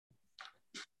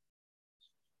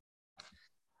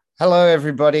Hello,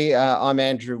 everybody. I'm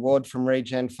Andrew Ward from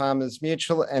Regen Farmers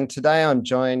Mutual, and today I'm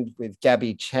joined with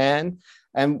Gabby Chan,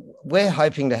 and we're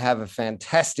hoping to have a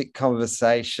fantastic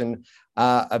conversation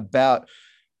about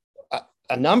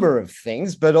a number of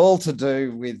things, but all to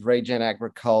do with regen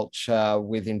agriculture,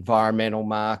 with environmental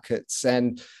markets,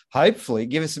 and hopefully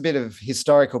give us a bit of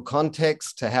historical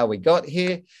context to how we got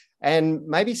here and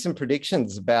maybe some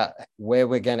predictions about where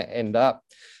we're going to end up.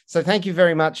 So thank you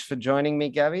very much for joining me,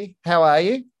 Gabby. How are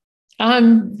you?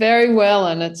 I'm very well,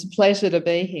 and it's a pleasure to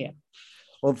be here.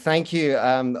 Well, thank you.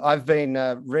 I've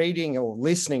been reading or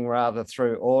listening rather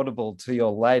through Audible to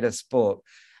your latest book,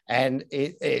 and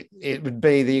it would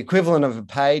be the equivalent of a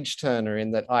page turner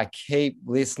in that I keep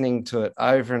listening to it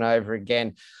over and over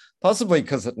again, possibly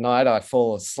because at night I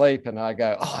fall asleep and I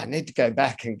go, oh, I need to go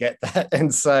back and get that.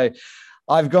 And so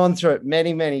I've gone through it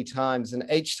many, many times, and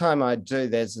each time I do,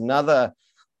 there's another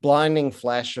blinding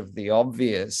flash of the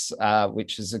obvious,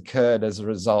 which has occurred as a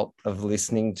result of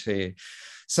listening to you.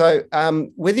 So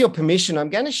with your permission, I'm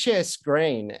going to share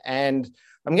screen and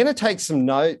I'm going to take some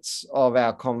notes of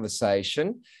our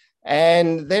conversation,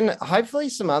 and then hopefully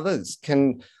some others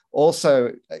can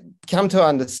also come to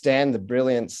understand the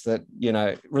brilliance that,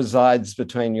 resides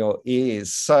between your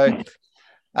ears. So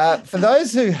for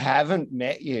those who haven't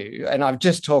met you, and I've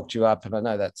just talked you up, and I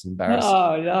know that's embarrassing.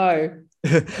 Oh, no,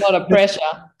 a lot of pressure.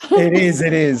 It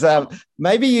is.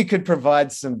 Maybe you could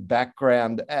provide some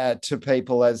background to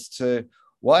people as to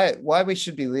why we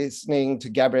should be listening to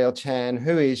Gabrielle Chan.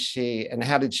 Who is she, and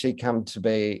how did she come to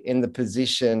be in the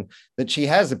position that she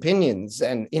has opinions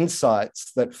and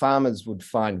insights that farmers would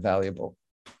find valuable?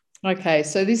 Okay,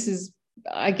 so this is,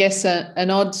 I guess,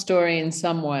 an odd story in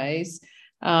some ways.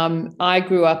 I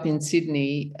grew up in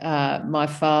Sydney. My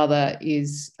father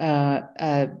is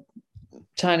a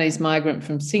Chinese migrant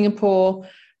from Singapore,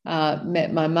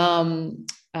 met my mum.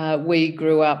 We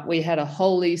grew up, we had a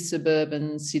wholly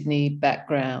suburban Sydney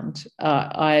background.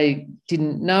 I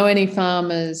didn't know any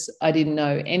farmers. I didn't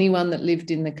know anyone that lived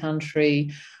in the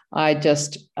country. I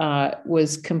just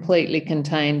was completely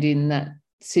contained in that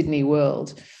Sydney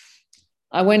world.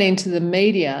 I went into the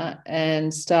media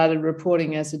and started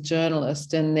reporting as a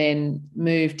journalist, and then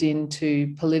moved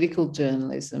into political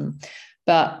journalism.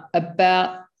 But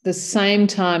about the same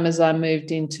time as I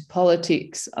moved into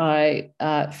politics, I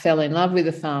fell in love with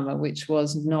a farmer, which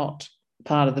was not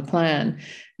part of the plan.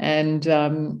 And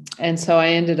so I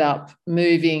ended up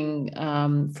moving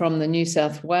from the New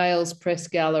South Wales Press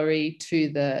Gallery to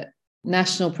the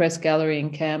National Press Gallery in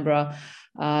Canberra.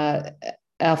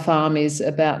 Our farm is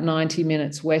about 90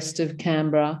 minutes west of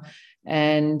Canberra.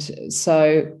 And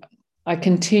so I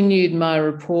continued my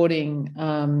reporting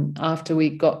after we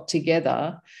got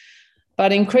together.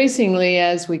 But increasingly,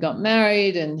 as we got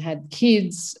married and had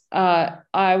kids, I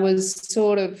was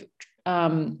sort of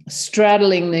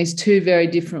straddling these two very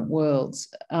different worlds.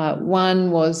 One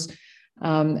was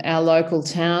our local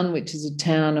town, which is a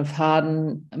town of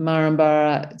Harden,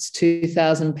 Murrumburra. It's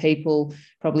 2,000 people,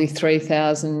 probably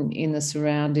 3,000 in the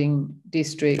surrounding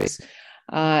districts.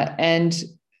 And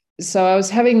so I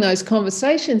was having those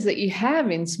conversations that you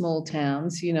have in small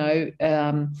towns,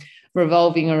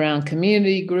 revolving around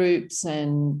community groups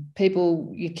and people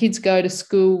your kids go to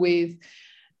school with.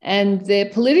 And their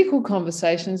political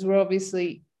conversations were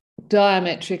obviously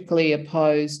diametrically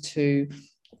opposed to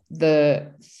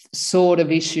the sort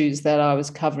of issues that I was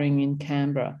covering in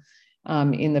Canberra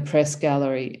in the press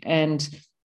gallery. And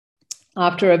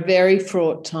after a very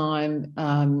fraught time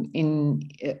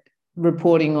in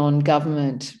reporting on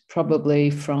government,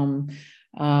 probably from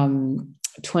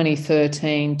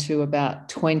 2013 to about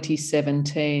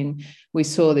 2017, we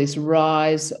saw this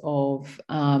rise of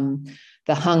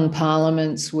the hung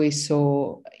parliaments. We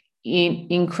saw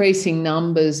increasing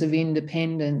numbers of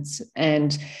independents,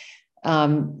 and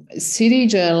city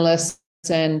journalists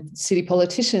and city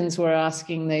politicians were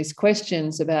asking these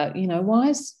questions about, why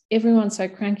is everyone so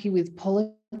cranky with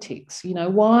politics?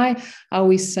 Why are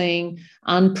we seeing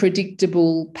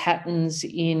unpredictable patterns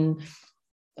in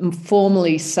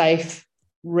formerly safe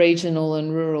regional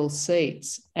and rural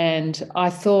seats? And I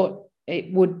thought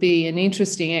it would be an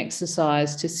interesting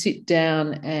exercise to sit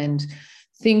down and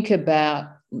think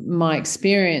about my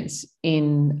experience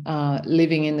in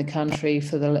living in the country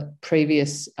for the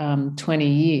previous 20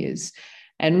 years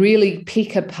and really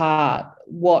pick apart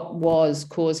what was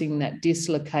causing that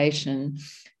dislocation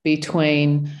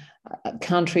between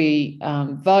country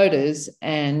voters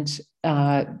and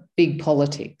big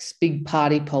politics, big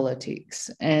party politics.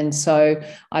 And so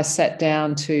I sat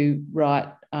down to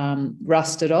write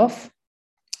Rusted Off.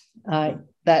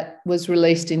 that was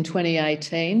released in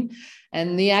 2018.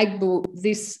 And the ag book,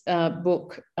 this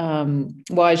book,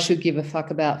 Why I Should Give a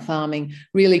Fuck About Farming,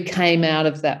 really came out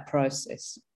of that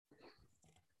process.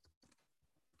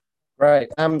 Right.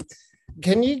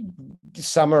 Can you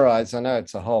summarize? I know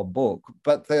it's a whole book,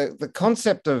 but the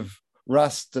concept of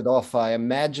rusted off, I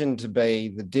imagine to be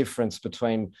the difference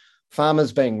between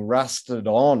farmers being rusted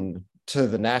on to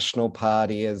the National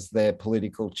Party as their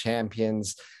political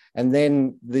champions, and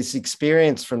then this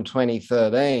experience from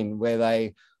 2013 where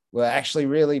they were actually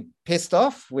really pissed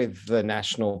off with the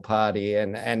National Party,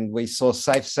 and we saw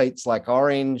safe seats like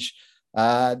Orange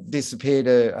disappear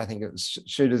to, I think it was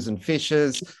Shooters and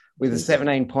Fishers, with a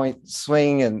 17-point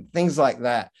swing and things like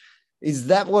that. Is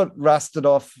that what rusted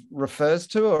off refers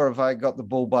to, or have I got the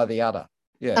bull by the udder?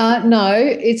 Yeah.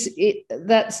 No,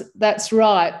 that's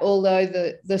right. Although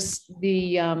the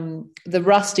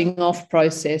rusting off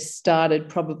process started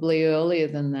probably earlier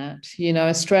than that. You know,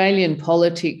 Australian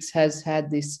politics has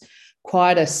had this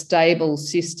quite a stable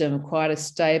system, quite a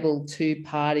stable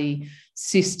two-party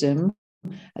system,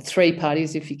 three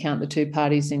parties if you count the two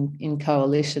parties in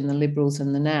coalition, the Liberals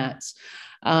and the Nats.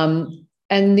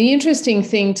 And the interesting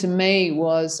thing to me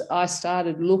was I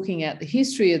started looking at the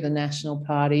history of the National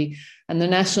Party, and the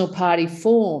National Party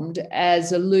formed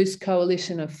as a loose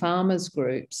coalition of farmers'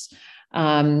 groups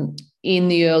in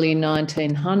the early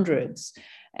 1900s.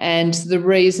 And the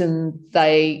reason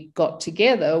they got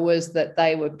together was that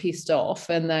they were pissed off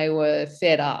and they were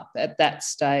fed up at that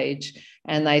stage,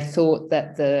 and they thought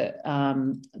that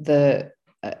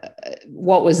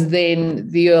what was then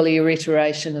the earlier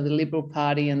iteration of the Liberal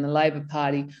Party and the Labor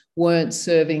Party weren't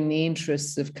serving the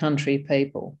interests of country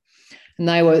people.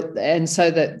 And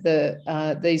so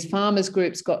that these farmers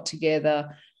groups got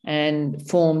together and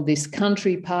formed this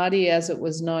country party, as it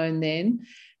was known then.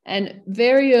 And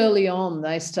very early on,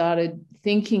 they started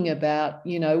thinking about,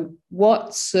 you know,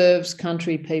 what serves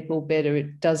country people better?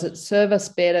 Does it serve us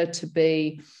better to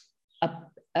be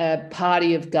a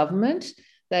party of government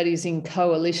that is in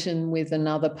coalition with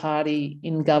another party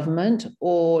in government,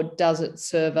 or does it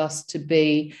serve us to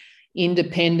be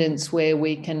independents where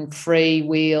we can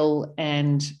freewheel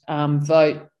and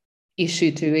vote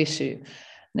issue to issue?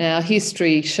 Now,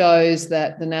 history shows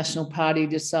that the National Party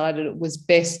decided it was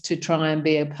best to try and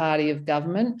be a party of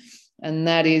government, and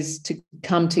that is to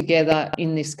come together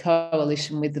in this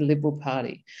coalition with the Liberal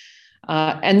Party.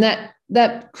 And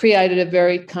that created a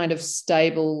very kind of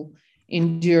stable,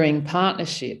 enduring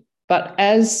partnership. But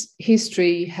as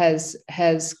history has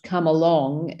come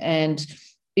along and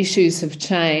issues have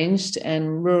changed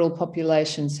and rural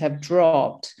populations have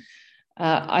dropped,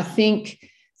 I think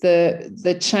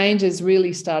the changes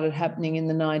really started happening in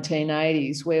the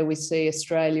 1980s, where we see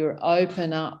Australia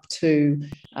open up to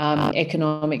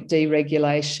economic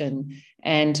deregulation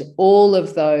and all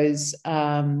of those,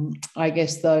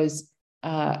 those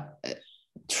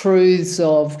truths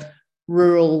of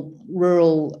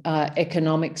rural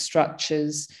economic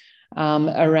structures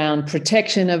around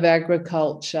protection of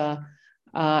agriculture,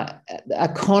 a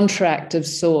contract of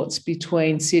sorts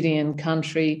between city and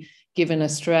country, given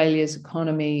Australia's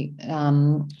economy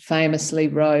famously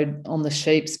rode on the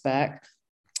sheep's back.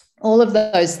 All of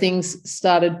those things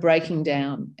started breaking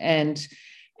down, and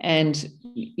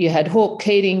you had Hawke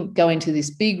Keating go into this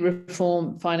big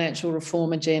reform, financial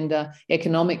reform agenda,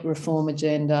 economic reform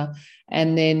agenda,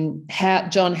 and then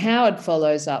John Howard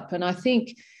follows up. And I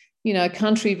think, you know,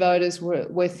 country voters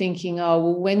were thinking, oh,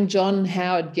 well, when John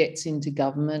Howard gets into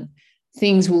government,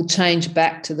 things will change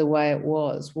back to the way it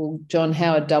was. Well, John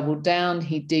Howard doubled down.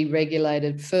 He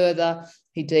deregulated further.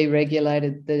 He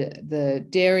deregulated the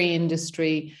dairy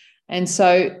industry. And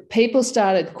so people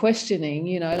started questioning,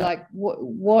 you know, like,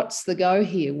 what's the go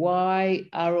here? Why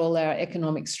are all our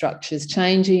economic structures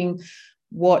changing?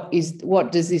 What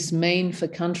does this mean for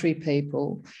country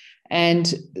people?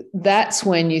 And that's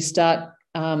when you start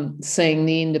seeing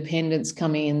the independents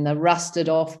coming in, the rusted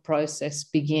off process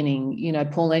beginning. You know,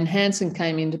 Pauline Hanson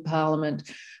came into Parliament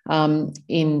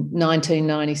in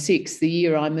 1996, the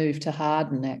year I moved to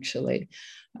Harden, actually.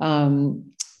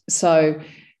 So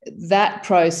that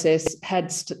process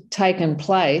had taken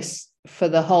place for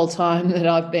the whole time that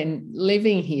I've been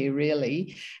living here,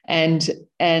 really. And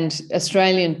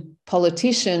Australian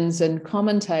politicians and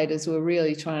commentators were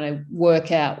really trying to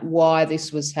work out why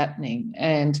this was happening.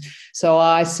 And so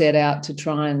I set out to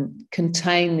try and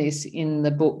contain this in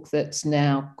the book that's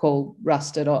now called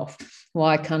Rusted Off: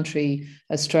 Why Country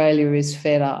Australia is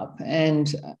Fed Up.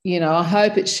 And, you know, I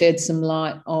hope it sheds some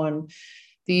light on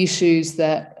the issues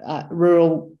that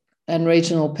rural and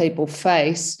regional people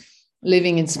face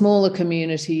living in smaller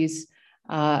communities,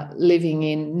 living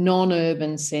in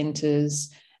non-urban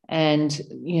centres, and,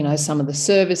 some of the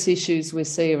service issues we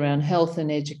see around health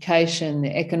and education,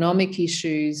 the economic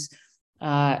issues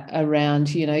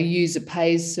around, user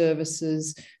pays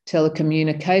services,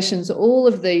 telecommunications, all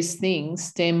of these things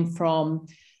stem from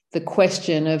the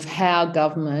question of how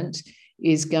government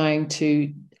is going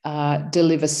to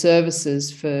deliver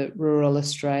services for rural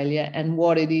Australia, and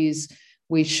what it is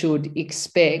we should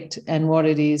expect and what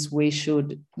it is we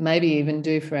should maybe even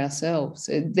do for ourselves.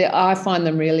 I find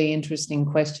them really interesting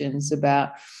questions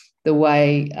about the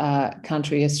way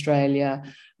country Australia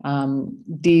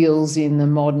deals in the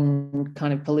modern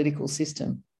kind of political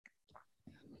system.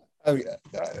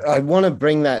 I want to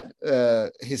bring that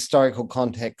historical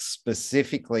context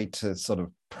specifically to sort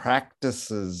of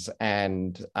practices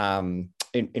and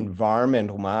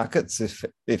environmental markets,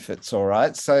 if it's all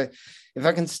right. So if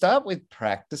I can start with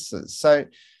practices. So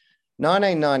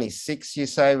 1996, you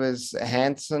say, was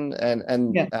Hanson,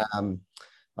 and yeah.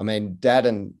 I mean, Dad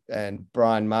and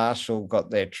Brian Marshall got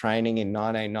their training in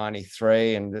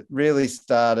 1993, and it really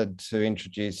started to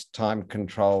introduce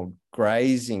time-controlled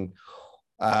grazing,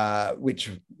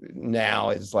 which now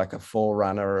is like a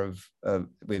forerunner of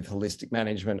with holistic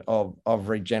management of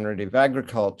regenerative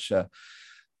agriculture.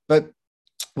 But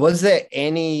was there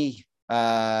any,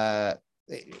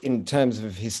 in terms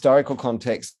of historical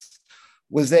context,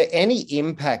 was there any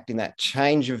impact in that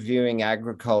change of viewing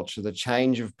agriculture, the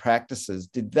change of practices?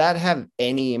 Did that have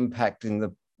any impact in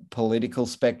the political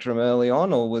spectrum early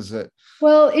on, or was it?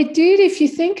 Well, it did. If you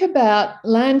think about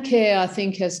Landcare, I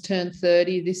think has turned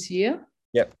 30 this year.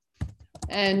 Yep.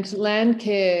 And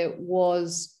Landcare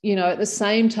was, at the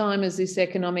same time as this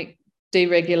economic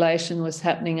deregulation was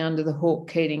happening under the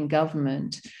Hawke-Keating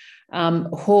government,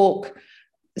 Hawke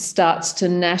starts to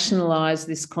nationalise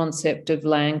this concept of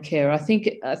Landcare.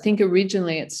 I think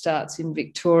originally it starts in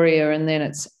Victoria, and then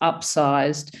it's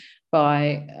upsized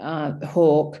by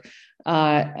Hawke,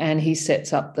 and he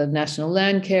sets up the National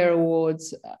Landcare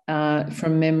Awards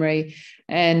from memory,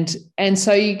 and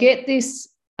so you get this.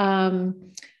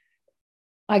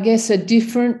 I guess a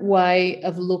different way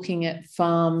of looking at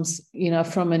farms,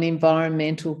 from an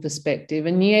environmental perspective.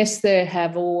 And yes, there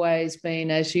have always been,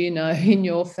 as you know, in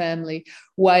your family,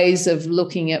 ways of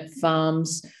looking at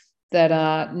farms that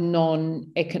are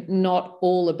not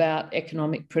all about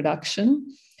economic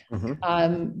production.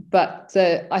 Mm-hmm. But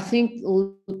I think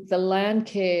the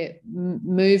Landcare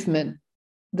movement,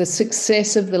 the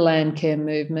success of the Landcare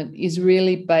movement is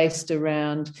really based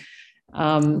around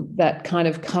that kind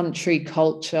of country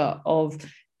culture of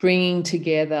bringing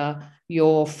together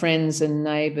your friends and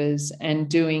neighbours and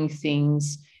doing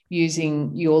things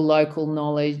using your local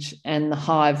knowledge and the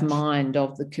hive mind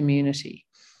of the community.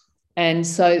 And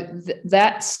so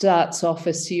that starts off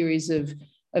a series of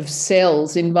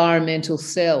cells, environmental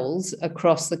cells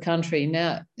across the country.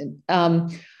 Now,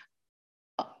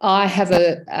 I have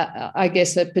I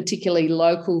guess a particularly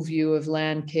local view of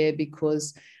Landcare,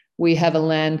 because we have a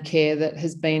Landcare that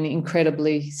has been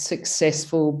incredibly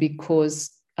successful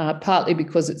partly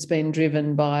because it's been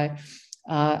driven by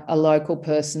a local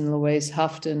person, Louise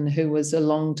Houghton, who was a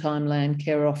long-time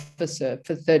Landcare officer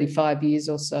for 35 years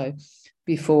or so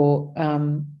before,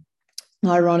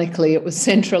 ironically, it was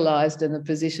centralised and the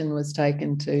position was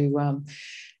taken to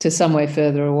somewhere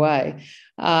further away.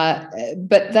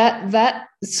 But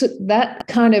that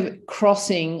kind of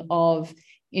crossing of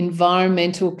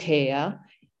environmental care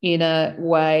in a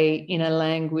way, in a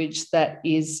language that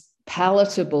is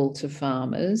palatable to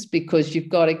farmers, because you've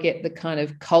got to get the kind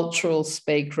of cultural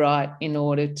speak right in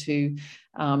order to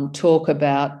talk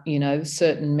about,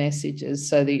 certain messages,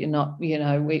 so that you're not,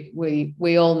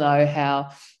 we all know how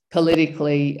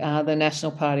politically the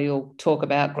National Party will talk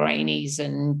about greenies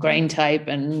and green tape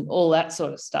and all that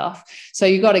sort of stuff. So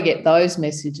you've got to get those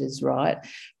messages right.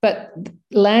 But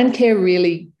Landcare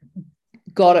really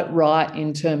got it right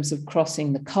in terms of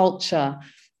crossing the culture,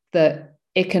 the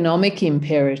economic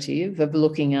imperative of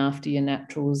looking after your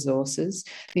natural resources,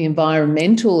 the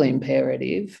environmental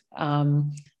imperative,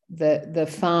 the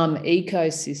farm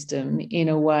ecosystem, in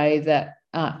a way that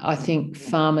I think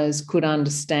farmers could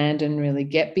understand and really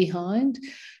get behind.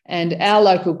 And our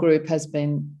local group has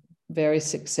been very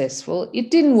successful.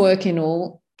 It didn't work in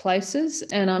all places,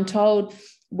 and I'm told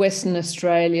Western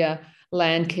Australia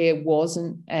Landcare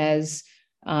wasn't as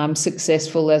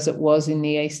successful as it was in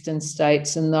the eastern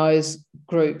states, and those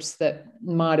groups that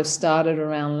might have started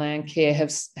around Landcare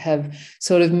have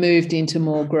sort of moved into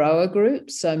more grower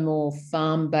groups, so more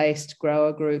farm-based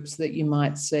grower groups that you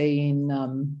might see in,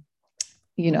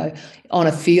 on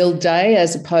a field day,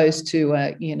 as opposed to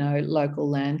a, local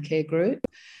Landcare group.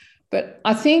 But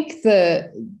I think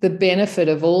the benefit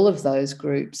of all of those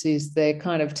groups is they're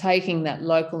kind of taking that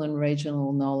local and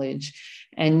regional knowledge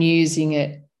and using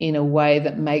it in a way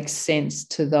that makes sense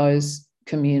to those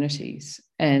communities.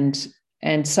 And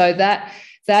so that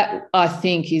I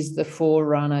think is the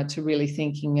forerunner to really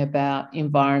thinking about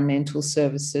environmental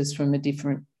services from a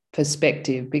different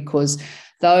perspective, because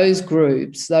those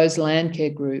groups, those land care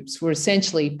groups, were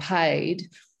essentially paid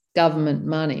government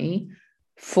money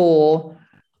for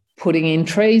putting in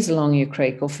trees along your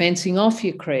creek or fencing off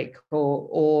your creek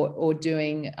or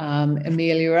doing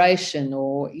amelioration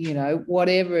or,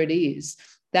 whatever it is.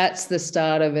 That's the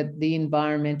start of it, the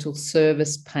environmental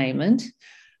service payment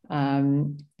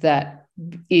that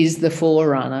is the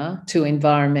forerunner to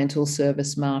environmental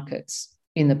service markets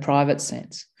in the private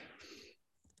sense.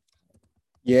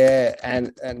 Yeah,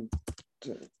 and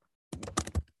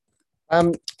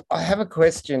I have a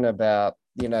question about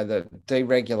the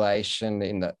deregulation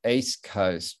in the East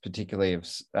Coast, particularly of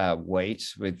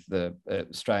wheat, with the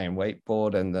Australian Wheat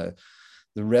Board, and the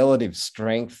relative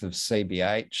strength of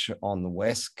CBH on the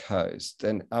West Coast.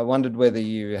 And I wondered whether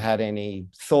you had any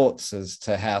thoughts as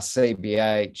to how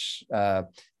CBH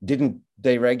didn't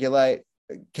deregulate,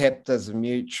 kept as a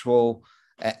mutual,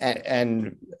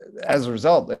 and as a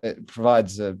result, it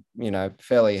provides a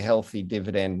fairly healthy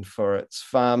dividend for its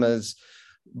farmers.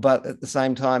 But at the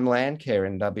same time, land care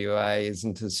in WA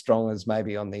isn't as strong as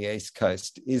maybe on the East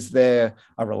Coast. Is there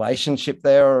a relationship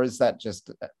there, or is that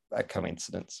just a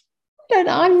coincidence?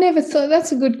 I've never thought,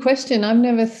 that's a good question. I've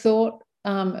never thought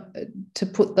to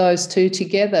put those two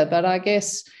together. But I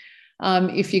guess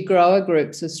if your grower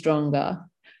groups are stronger,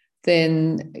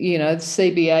 then,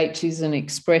 CBH is an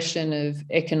expression of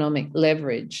economic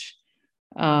leverage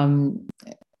that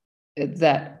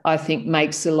I think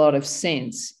makes a lot of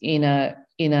sense in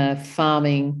a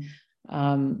farming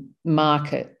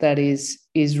market that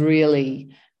is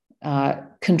really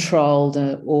controlled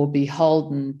or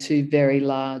beholden to very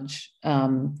large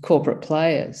corporate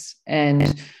players.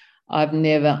 And I've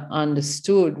never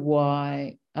understood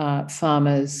why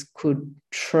farmers could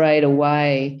trade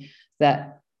away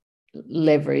that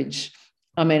leverage.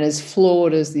 I mean, as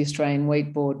flawed as the Australian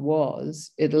Wheat Board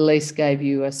was, it at least gave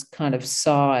you a kind of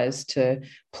size to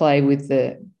play with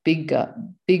the big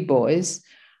boys.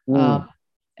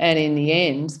 And in the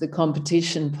end, the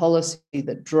competition policy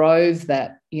that drove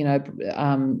that,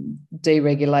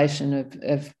 deregulation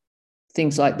of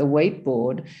things like the Wheat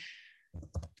Board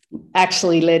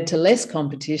actually led to less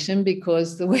competition,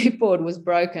 because the Wheat Board was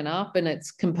broken up and its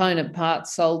component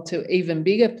parts sold to even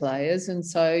bigger players. And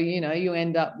so, you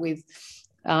end up with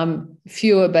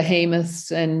fewer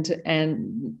behemoths and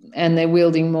they're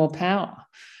wielding more power.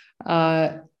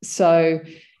 So,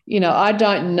 I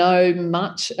don't know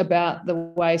much about the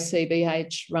way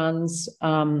CBH runs,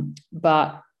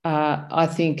 but I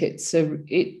think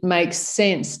it makes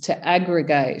sense to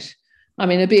aggregate. I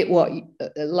mean, a bit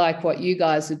like what you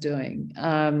guys are doing,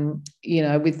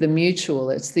 with the mutual.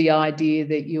 It's the idea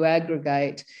that you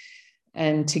aggregate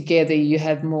and together you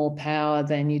have more power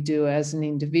than you do as an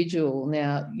individual.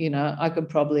 Now,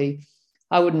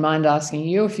 I wouldn't mind asking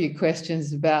you a few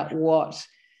questions about what,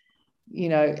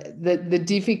 the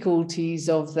difficulties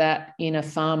of that in a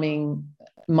farming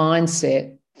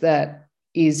mindset that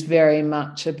is very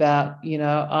much about,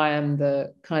 I am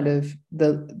the kind of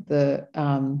the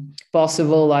boss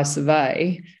of all I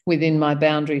survey within my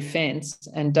boundary fence,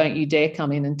 and don't you dare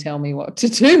come in and tell me what to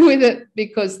do with it,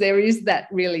 because there is that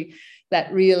really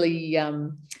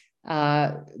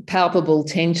palpable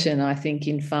tension, I think,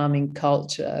 in farming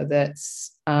culture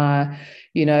that's,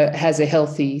 has a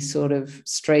healthy sort of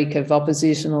streak of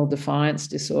oppositional defiance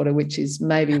disorder, which is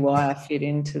maybe why I fit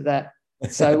into that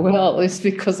so well. It's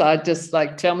because I just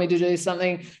tell me to do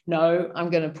something. No, I'm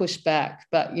going to push back.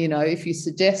 But, if you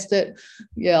suggest it,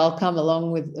 I'll come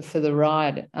along for the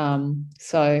ride.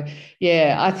 So,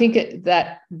 I think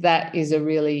that is a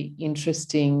really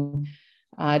interesting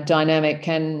dynamic.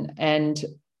 And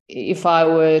if I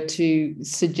were to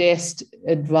suggest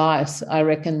advice, I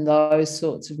reckon those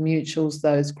sorts of mutuals,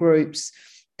 those groups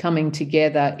coming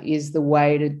together is the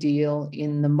way to deal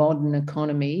in the modern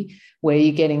economy, where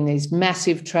you're getting these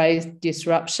massive trade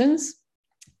disruptions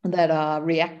that are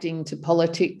reacting to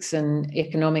politics and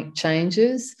economic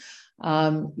changes.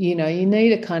 You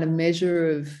need a kind of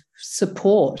measure of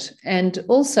support and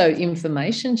also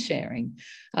information sharing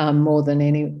more than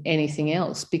anything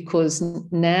else, because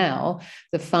now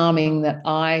the farming that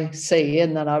I see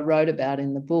and that I wrote about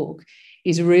in the book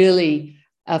is really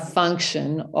a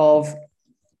function of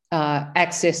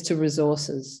access to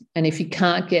resources. And if you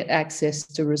can't get access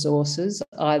to resources,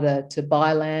 either to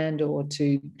buy land or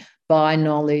to buy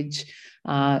knowledge,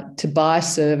 to buy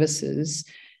services,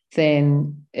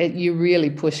 then you're really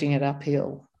pushing it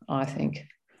uphill, I think.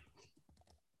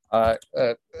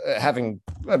 Having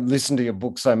listened to your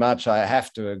book so much, I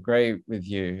have to agree with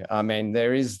you. I mean,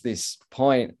 there is this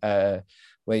point where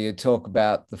you talk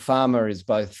about the farmer is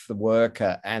both the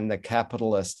worker and the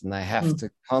capitalist, and they have to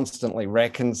constantly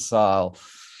reconcile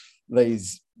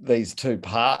these two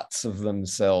parts of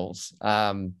themselves.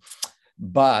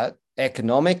 But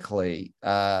economically,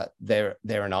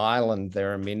 they're an island,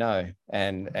 they're a minnow,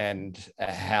 and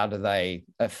how do they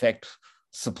affect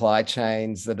supply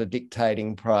chains that are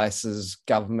dictating prices,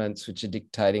 governments which are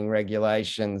dictating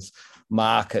regulations,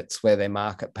 markets where their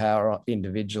market power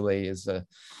individually is a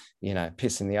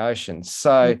piss in the ocean.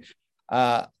 So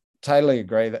totally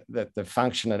agree that the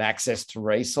function and access to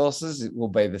resources, it will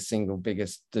be the single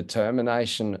biggest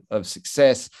determination of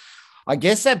success. I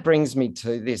guess that brings me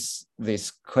to this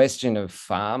question of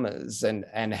farmers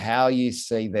and how you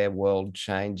see their world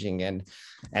changing and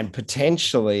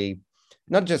potentially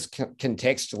not just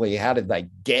contextually, how did they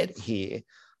get here,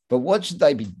 but what should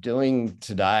they be doing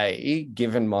today,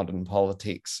 given modern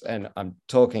politics? And I'm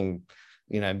talking,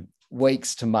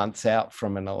 weeks to months out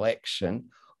from an election.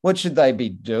 What should they be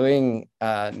doing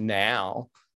now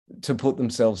to put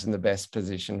themselves in the best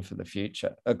position for the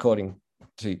future, according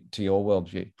to your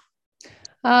worldview?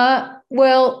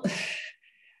 Well,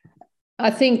 I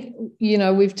think,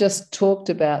 we've just talked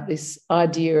about this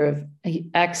idea of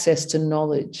access to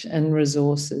knowledge and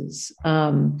resources.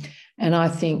 And I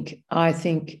think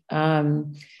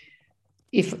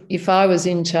if I was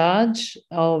in charge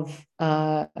of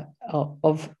a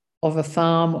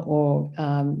farm or,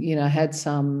 had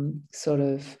some sort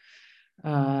of,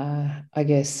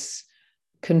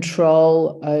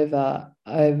 control over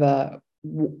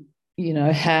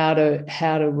how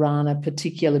to run a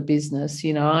particular business.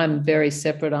 I'm very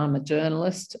separate. I'm a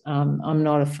journalist. I'm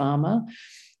not a farmer,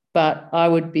 but I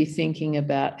would be thinking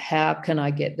about how can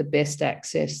I get the best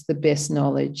access, the best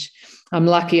knowledge. I'm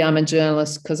lucky I'm a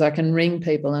journalist because I can ring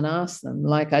people and ask them.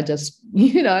 Like I just,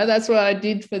 that's what I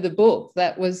did for the book.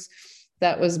 That was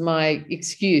my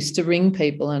excuse, to ring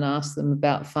people and ask them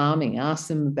about farming, ask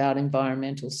them about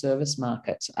environmental service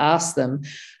markets, ask them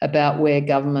about where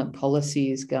government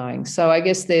policy is going. So I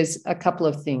guess there's a couple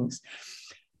of things.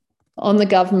 On the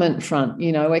government front,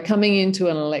 we're coming into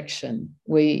an election.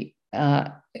 We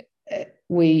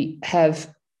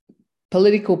have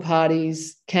political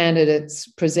parties, candidates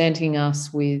presenting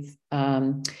us with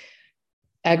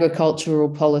agricultural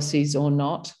policies or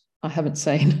not. I haven't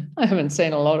seen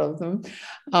a lot of them.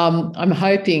 I'm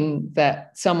hoping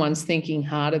that someone's thinking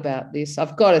hard about this.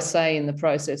 I've got to say, in the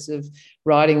process of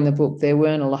writing the book, there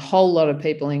weren't a whole lot of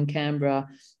people in Canberra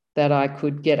that I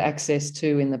could get access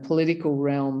to in the political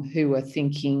realm who were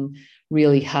thinking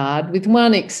really hard, with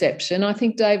one exception. I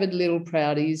think David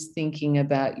Littleproud is thinking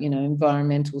about,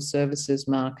 environmental services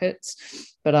markets,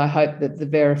 but I hope that the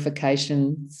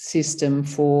verification system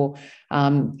for,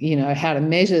 how to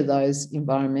measure those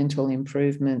environmental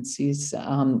improvements is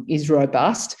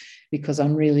robust, because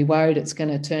I'm really worried it's going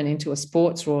to turn into a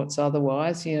sports rorts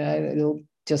otherwise. It'll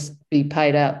just be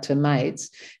paid out to mates.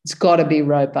 It's got to be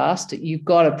robust. You've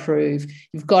got to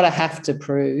have to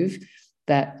prove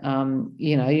that,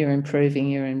 you're improving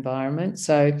your environment.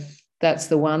 So that's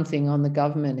the one thing on the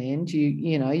government end.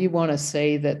 You want to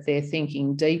see that they're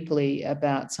thinking deeply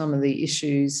about some of the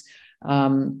issues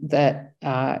that,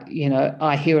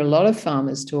 I hear a lot of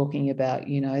farmers talking about,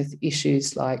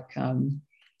 issues like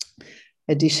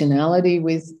additionality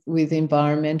with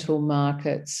environmental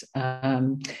markets.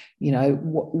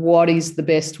 What is the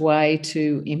best way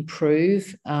to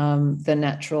improve the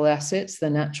natural assets, the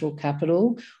natural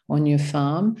capital on your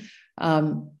farm?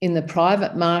 In the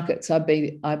private markets, I'd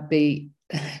be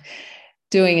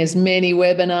doing as many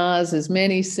webinars, as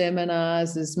many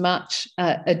seminars, as much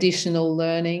additional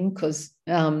learning, because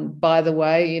by the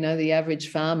way, the average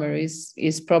farmer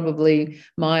is probably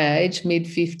my age,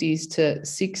 mid-50s to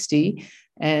 60,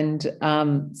 and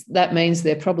that means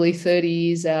they're probably 30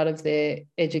 years out of their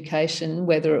education,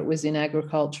 whether it was in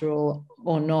agricultural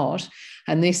or not.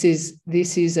 And this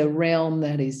is a realm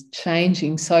that is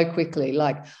changing so quickly.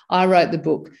 Like, I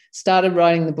started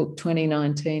writing the book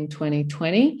 2019,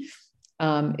 2020.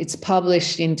 It's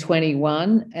published in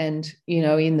 21, and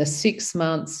in the 6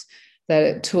 months that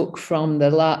it took from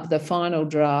the final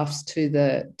drafts to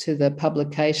the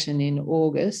publication in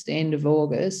August, end of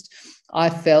August, I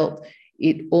felt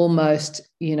it almost,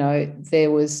 there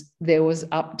was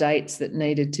updates that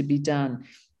needed to be done.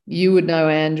 You would know,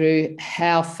 Andrew,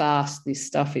 how fast this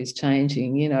stuff is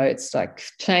changing. It's like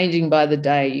changing by the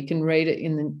day. You can read it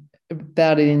in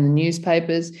about it in the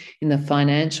newspapers, in the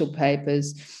financial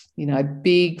papers.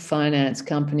 Big finance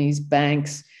companies,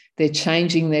 banks, they're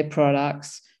changing their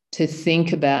products to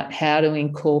think about how to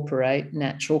incorporate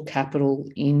natural capital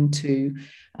into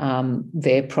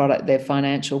their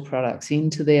financial products,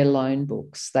 into their loan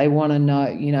books. They want to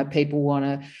know, people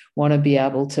want to be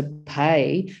able to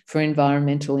pay for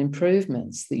environmental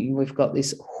improvements. We've got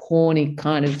this horny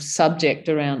kind of subject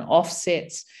around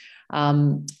offsets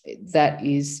that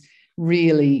is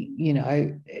really,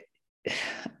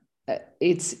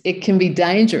 it can be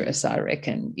dangerous, I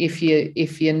reckon, if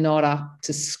you're not up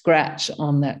to scratch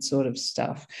on that sort of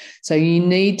stuff. So you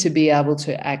need to be able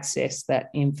to access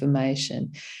that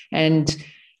information. And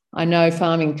I know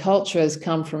farming culture has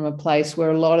come from a place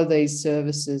where a lot of these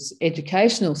services,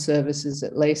 educational services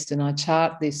at least, and I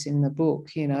chart this in the book,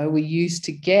 we used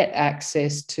to get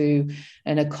access to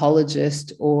an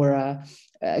ecologist or a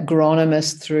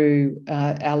agronomist through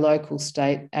our local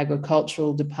state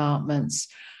agricultural departments.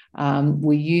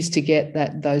 We used to get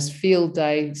those field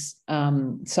days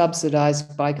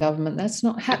subsidised by government. That's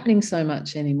not happening so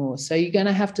much anymore. So you're going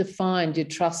to have to find your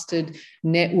trusted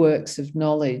networks of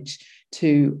knowledge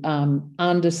to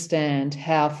understand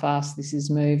how fast this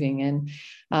is moving. And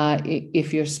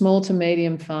if you're a small to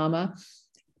medium farmer,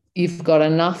 you've got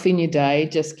enough in your day,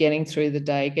 just getting through the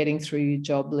day, getting through your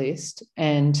job list.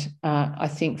 And I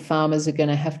think farmers are going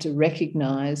to have to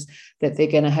recognise that they're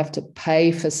going to have to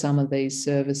pay for some of these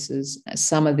services,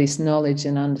 some of this knowledge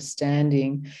and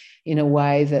understanding in a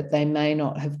way that they may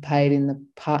not have paid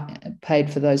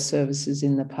for those services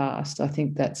in the past. I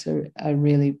think that's a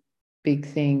really big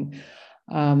thing.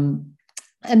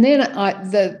 And then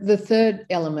the third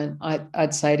element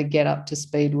I'd say to get up to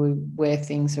speed with where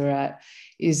things are at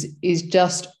is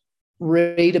just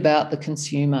read about the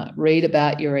consumer, read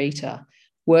about your eater,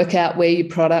 work out where your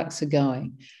products are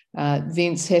going.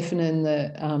 Vince Heffernan,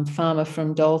 the farmer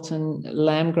from Dalton,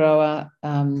 lamb grower,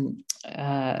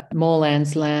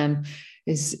 Moorlands Lamb,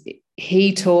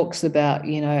 he talks about,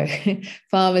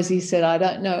 farmers. He said, I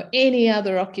don't know any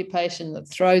other occupation that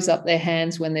throws up their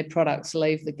hands when their products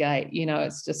leave the gate.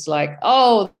 It's just like,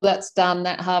 oh, that's done,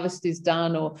 that harvest is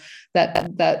done, or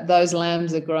that those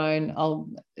lambs are grown.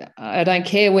 I don't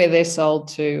care where they're sold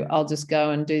to. I'll just go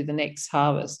and do the next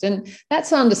harvest. And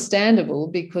that's understandable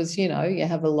because, you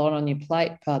have a lot on your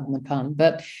plate, pardon the pun,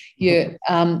 but you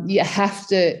have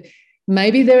to.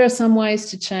 Maybe there are some ways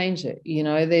to change it.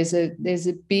 There's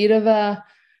a bit of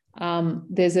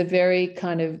there's a very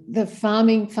kind of, the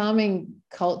farming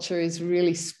culture is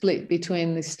really split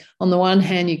between this. On the one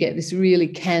hand, you get this really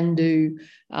can-do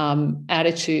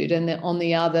attitude, and on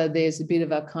the other, there's a bit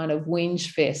of a kind of whinge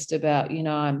fest about,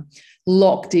 I'm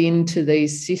locked into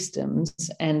these systems,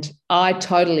 and I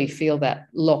totally feel that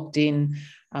locked in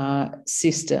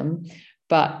system.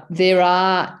 But there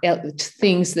are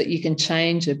things that you can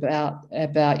change about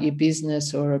your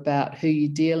business or about who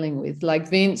you're dealing with. Like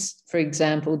Vince, for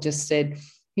example, just said,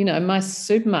 my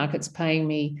supermarket's paying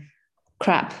me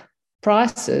crap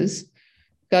prices,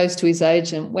 goes to his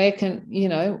agent. Where can,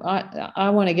 I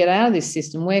want to get out of this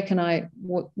system. Where can I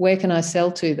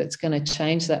sell to that's going to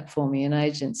change that for me? An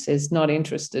agent says, not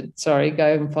interested. Sorry,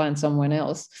 go and find someone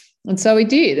else. And so he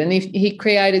did. And he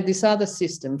created this other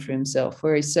system for himself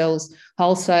where he sells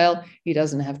wholesale. He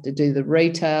doesn't have to do the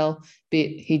retail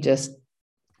bit.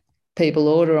 People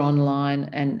order online,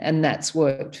 and that's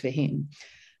worked for him.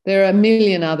 There are a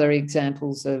million other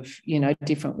examples of,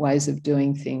 different ways of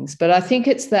doing things. But I think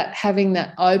it's that having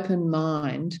that open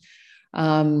mind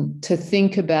to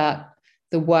think about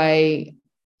the way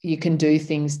you can do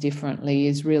things differently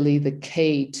is really the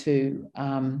key to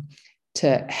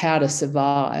how to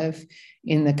survive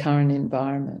in the current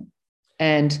environment.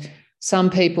 And some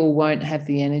people won't have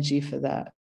the energy for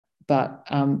that, but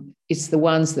it's the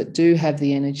ones that do have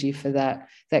the energy for that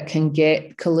can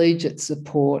get collegiate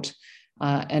support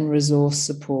and resource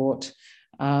support,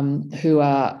 who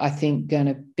are, I think, going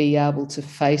to be able to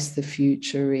face the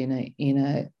future in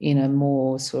a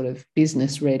more sort of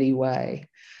business ready way,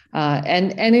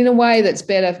 and in a way that's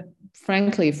better,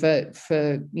 frankly,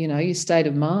 for your state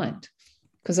of mind.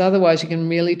 Because otherwise you can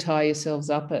really tie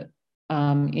yourselves up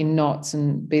in knots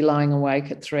and be lying awake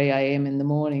at 3 a.m. in the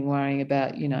morning worrying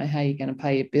about, how you're going to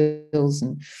pay your bills.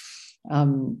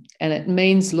 And it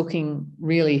means looking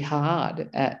really hard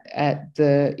at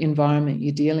the environment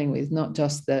you're dealing with, not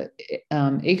just the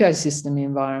ecosystem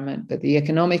environment, but the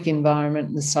economic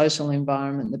environment, the social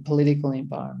environment, the political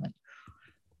environment.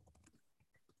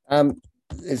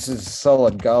 This is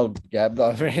solid gold, Gab.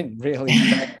 I've really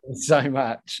thank you so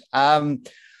much.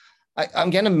 I'm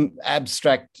going to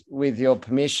abstract, with your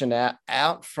permission,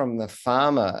 out from the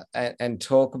farmer and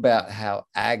talk about how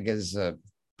ag as a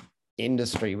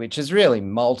industry, which is really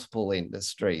multiple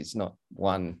industries, not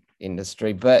one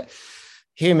industry, but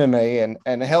humor me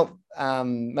and help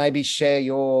maybe share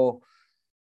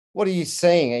what are you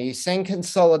seeing? Are you seeing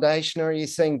consolidation, or are you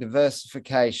seeing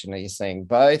diversification? Are you seeing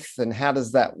both? And how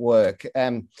does that work?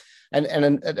 And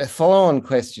a follow-on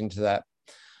question to that.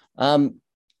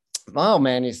 My old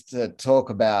man used to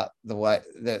talk about the way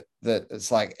that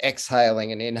it's like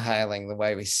exhaling and inhaling, the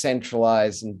way we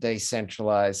centralize and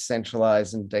decentralize,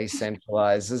 centralize and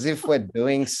decentralize, as if we're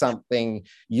doing something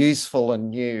useful and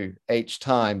new each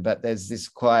time, but there's this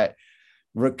quite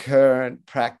recurrent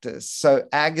practice. So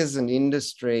ag as an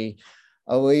industry,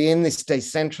 are we in this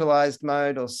decentralized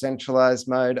mode or centralized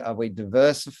mode? Are we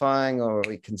diversifying or are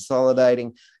we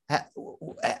consolidating?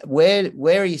 Where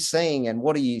are you seeing, and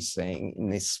what are you seeing in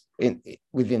this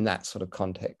within that sort of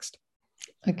context?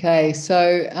 Okay,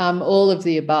 so all of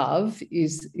the above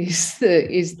is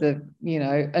the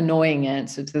annoying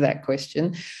answer to that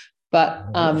question, but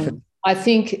I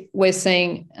think we're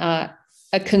seeing a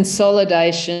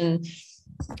consolidation.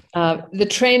 The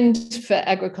trend for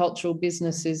agricultural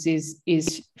businesses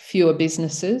is fewer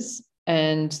businesses,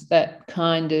 and that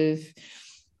kind of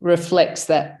reflects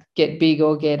that get big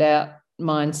or get out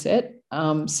mindset.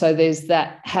 So there's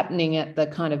that happening at the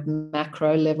kind of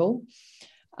macro level.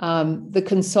 The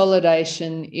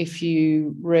consolidation, if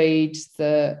you read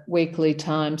the Weekly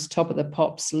Times Top of the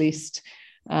Pops list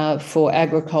for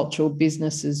agricultural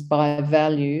businesses by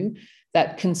value,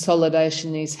 that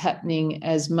consolidation is happening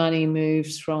as money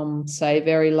moves from, say,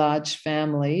 very large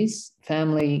family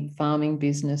farming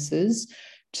businesses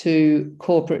to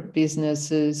corporate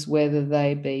businesses, whether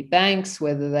they be banks,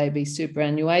 whether they be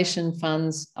superannuation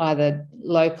funds, either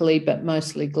locally but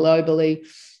mostly globally,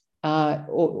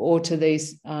 or to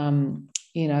these,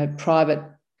 private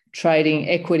trading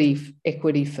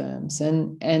equity firms.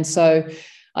 And so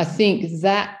I think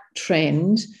that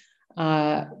trend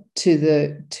to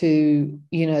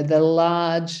the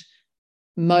large,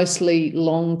 mostly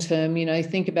long-term,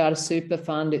 think about a super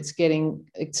fund, it's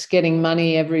getting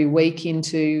money every week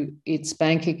into its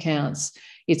bank accounts.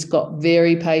 It's got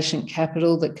very patient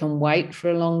capital that can wait for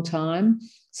a long time,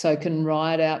 so can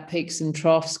ride out peaks and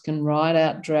troughs, can ride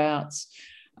out droughts.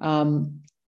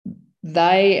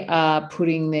 They are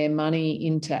putting their money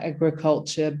into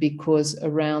agriculture because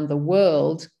around the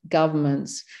world,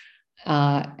 governments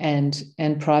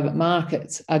and private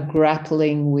markets are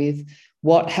grappling with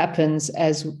what happens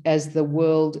as the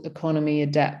world economy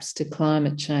adapts to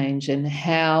climate change, and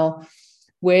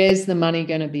where's the money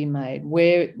going to be made?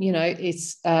 Where,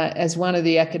 it's, as one of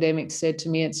the academics said to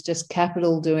me, it's just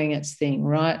capital doing its thing,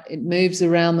 right? It moves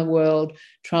around the world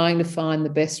trying to find the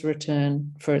best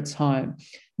return for its home.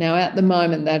 Now, at the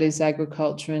moment, that is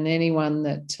agriculture, and anyone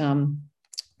that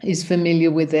is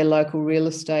familiar with their local real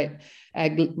estate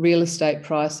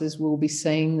prices will be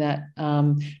seeing that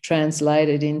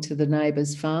translated into the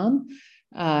neighbour's farm.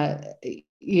 The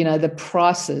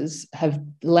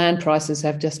land prices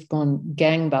have just gone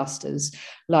gangbusters.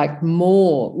 Like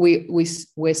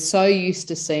we're so used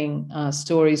to seeing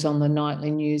stories on the nightly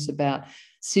news about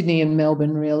Sydney and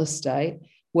Melbourne real estate.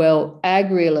 Well,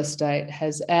 ag real estate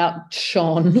has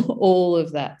outshone all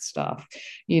of that stuff.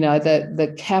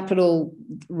 The capital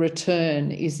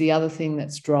return is the other thing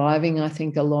that's driving, I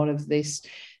think, a lot of this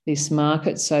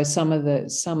market. So some of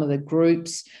the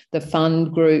groups, the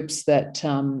fund groups that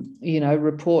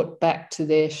report back to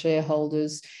their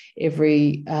shareholders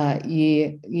every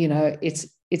year,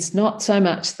 it's not so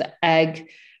much the ag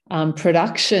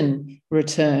production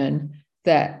return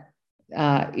that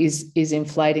is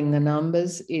inflating the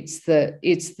numbers. It's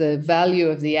the value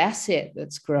of the asset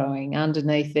that's growing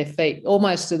underneath their feet,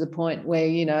 almost to the point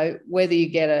where, whether you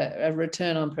get a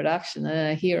return on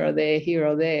production here or there,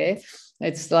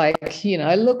 it's like,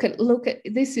 look at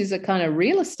this is a kind of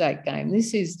real estate game.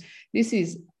 This is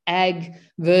ag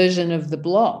version of the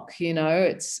block.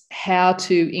 It's how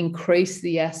to increase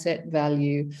the asset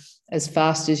value as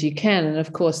fast as you can, and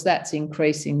of course that's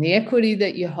increasing the equity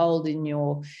that you hold in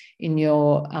your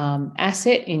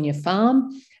asset, in your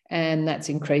farm, and that's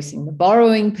increasing the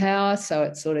borrowing power. So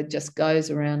it sort of just goes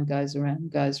around. So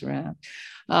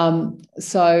I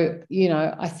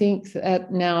think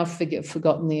that now I've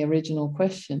forgotten the original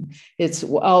question. It's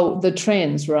the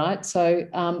trends, right? So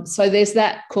there's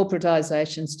that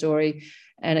corporatization story,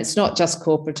 And it's not just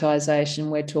corporatization.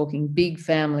 We're talking big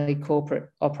family corporate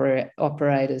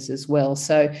operators as well.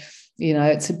 So,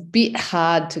 it's a bit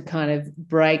hard to kind of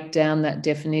break down that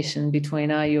definition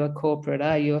between, are you a corporate,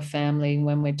 are you a family,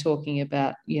 when we're talking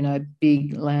about,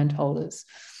 big landholders.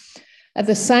 At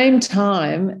the same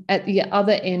time, at the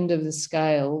other end of the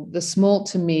scale, the small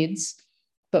to mids,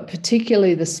 but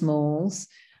particularly the smalls,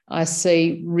 I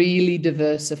see really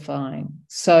diversifying.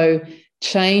 So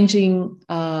changing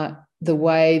the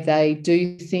way they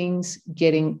do things,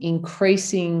 getting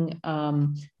increasing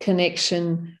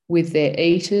connection with their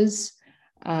eaters,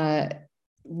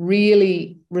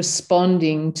 really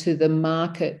responding to the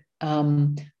market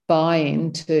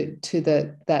buy-in to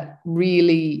that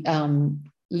really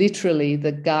literally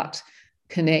the gut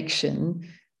connection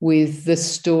with the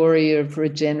story of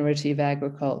regenerative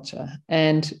agriculture.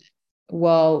 And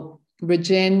while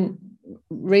regen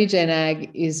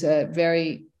ag is a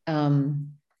very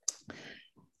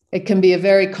it can be a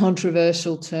very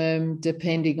controversial term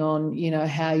depending on,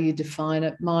 how you define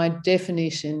it. My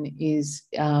definition is,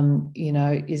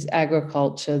 is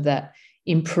agriculture that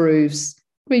improves,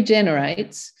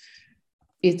 regenerates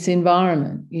its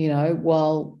environment,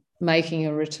 while making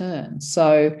a return.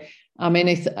 So,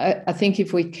 I think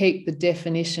if we keep the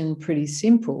definition pretty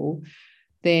simple,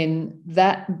 then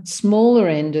that smaller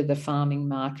end of the farming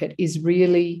market is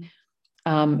really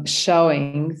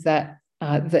showing that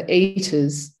the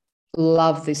eaters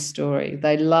love this story.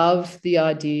 They love the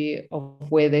idea of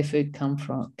where their food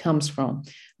comes from.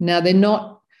 Now,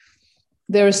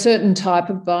 they're a certain type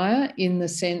of buyer in the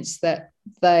sense that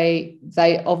they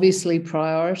obviously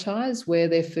prioritize where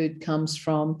their food comes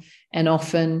from, and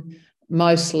often,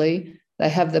 mostly, they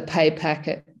have the pay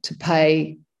packet to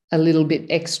pay a little bit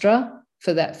extra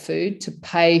for that food, to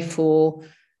pay for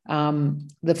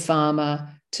the farmer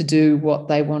to do what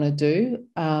they want to do.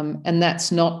 And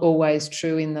that's not always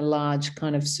true in the large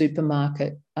kind of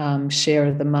supermarket share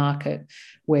of the market,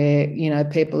 where,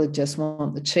 people just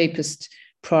want the cheapest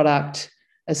product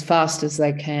as fast as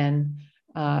they can,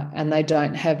 and they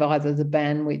don't have either the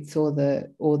bandwidth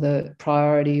or the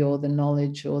priority or the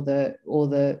knowledge or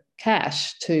the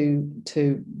cash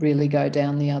to really go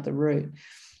down the other route.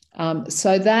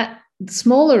 So that the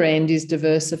smaller end is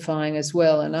diversifying as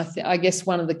well. And I guess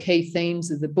one of the key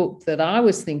themes of the book that I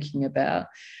was thinking about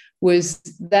was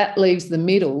that leaves the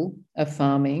middle of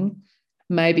farming,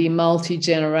 maybe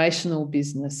multi-generational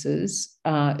businesses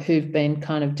who've been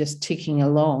kind of just ticking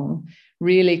along,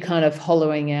 really kind of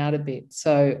hollowing out a bit.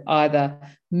 So either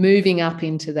moving up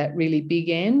into that really big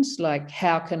end, like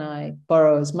how can I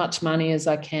borrow as much money as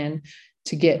I can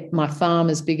to get my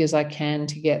farm as big as I can,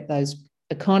 to get those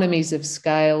economies of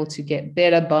scale, to get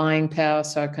better buying power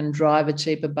so I can drive a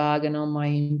cheaper bargain on my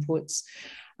inputs.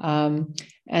 And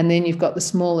then you've got the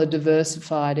smaller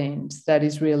diversified end that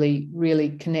is really,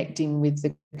 really connecting with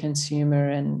the consumer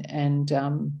and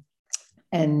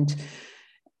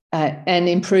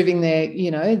improving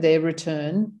their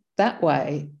return that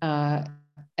way.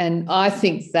 And I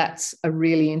think that's a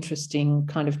really interesting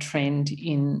kind of trend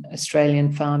in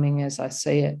Australian farming as I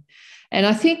see it. And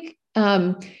I think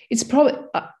it's probably,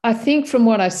 I think from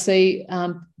what I see,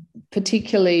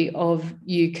 particularly of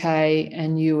UK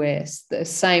and US, the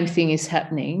same thing is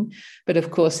happening. But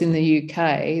of course, in the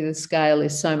UK, the scale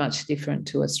is so much different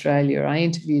to Australia. I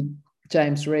interviewed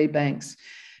James Rebanks,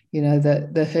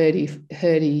 the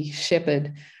herdy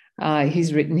shepherd.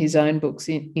 He's written his own books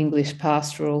in English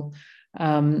pastoral.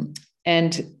 And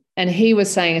he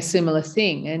was saying a similar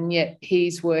thing. And yet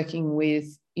he's working with,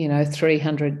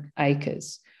 300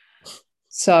 acres.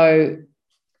 So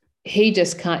he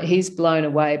just can't, he's blown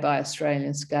away by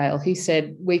Australian scale. He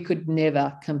said we could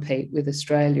never compete with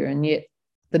Australia. And yet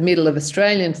the middle of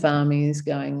Australian farming is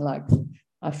going like,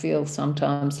 I feel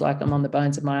sometimes like I'm on the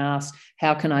bones of my ass.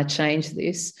 How can I change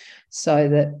this so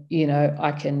that,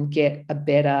 I can get a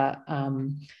better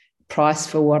price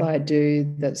for what I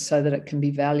do, so that it can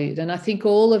be valued? And I think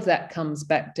all of that comes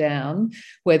back down,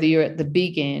 whether you're at the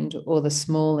big end or the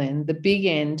small end. The big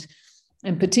end,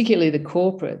 and particularly the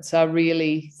corporates, are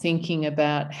really thinking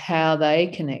about how they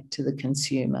connect to the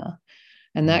consumer.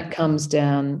 And that comes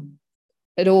down,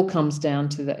 it all comes down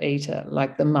to the eater,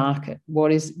 like the market. What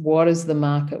does the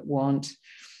market want?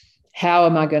 How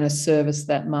am I going to service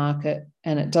that market?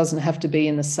 And it doesn't have to be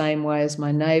in the same way as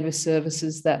my neighbour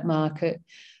services that market,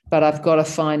 but I've got to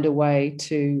find a way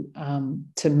to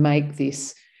make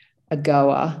this a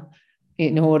goer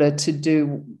in order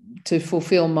to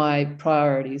fulfill my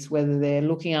priorities, whether they're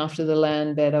looking after the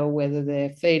land better, whether they're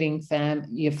feeding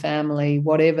your family,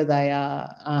 whatever they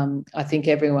are. I think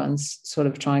everyone's sort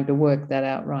of trying to work that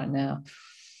out right now.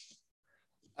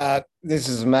 This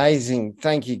is amazing.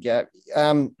 Thank you, Gab.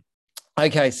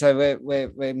 Okay, so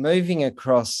we're moving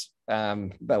across,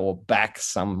 or back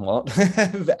somewhat,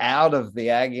 out of the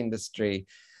ag industry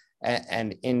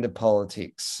and into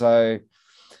politics. So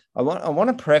I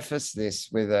want to preface this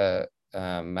with a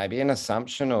maybe an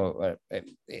assumption or an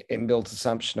inbuilt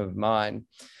assumption of mine,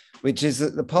 which is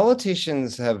that the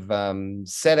politicians have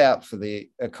set out for the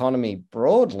economy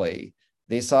broadly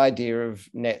this idea of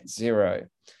net zero.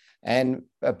 And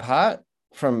apart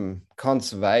from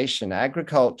conservation,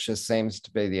 agriculture seems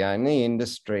to be the only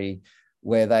industry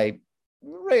where they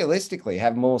realistically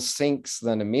have more sinks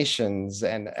than emissions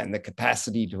and the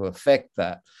capacity to affect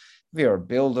that. If you're a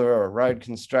builder or a road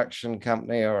construction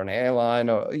company or an airline,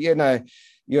 or,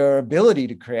 your ability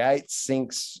to create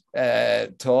sinks to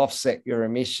offset your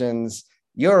emissions,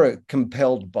 you're a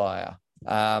compelled buyer.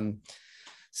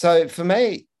 So for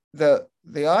me,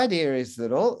 the idea is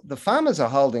that all the farmers are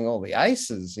holding all the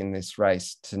aces in this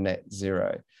race to net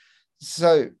zero.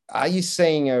 So are you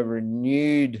seeing a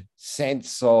renewed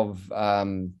sense of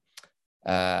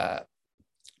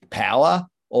power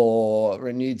or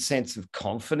renewed sense of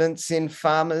confidence in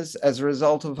farmers as a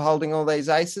result of holding all these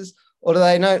aces? Or do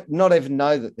they not even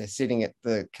know that they're sitting at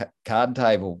the card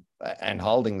table and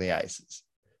holding the aces?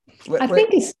 I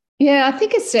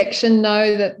think a section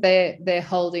know that they're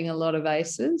holding a lot of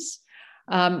aces.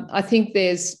 I think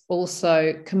there's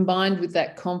also, combined with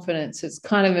that confidence, it's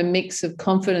kind of a mix of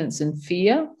confidence and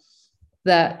fear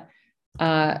that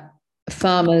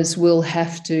farmers will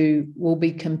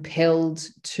be compelled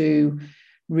to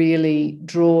really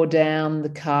draw down the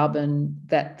carbon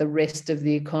that the rest of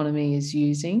the economy is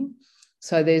using.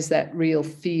 So there's that real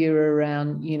fear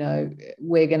around,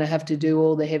 we're going to have to do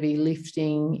all the heavy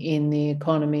lifting in the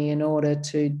economy in order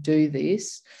to do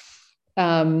this.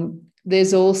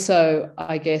 There's also,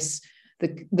 I guess,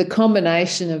 the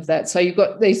combination of that. So you've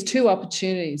got these two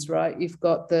opportunities, right? You've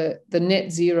got the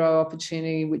net zero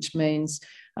opportunity, which means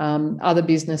other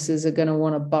businesses are going to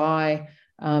want to buy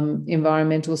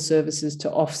environmental services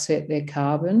to offset their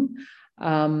carbon.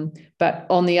 But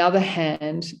on the other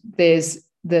hand, there's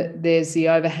the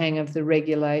overhang of the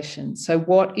regulation. So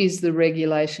what is the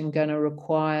regulation going to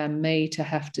require me to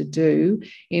have to do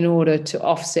in order to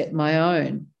offset my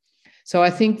own? So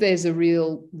I think there's a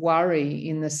real worry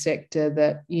in the sector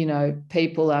that,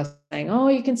 people are saying, oh,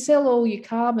 you can sell all your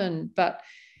carbon, but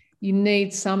you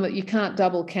need some of it. You can't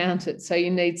double count it. So you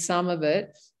need some of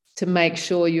it to make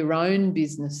sure your own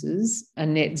businesses are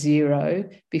net zero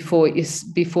before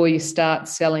you start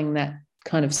selling that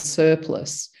kind of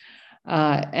surplus.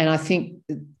 And I think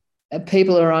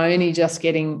people are only just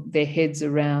getting their heads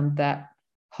around that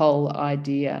whole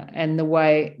idea. And the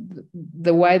way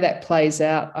that plays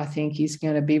out, I think, is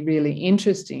going to be really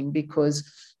interesting because,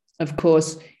 of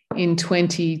course, in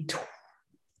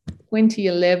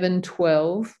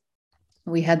 2011-12,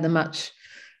 we had the much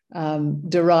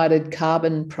derided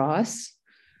carbon price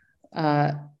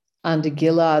under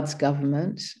Gillard's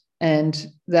government, and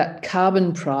that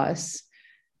carbon price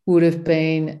would have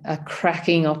been a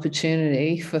cracking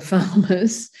opportunity for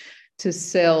farmers to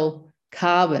sell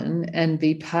carbon and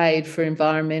be paid for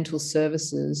environmental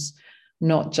services,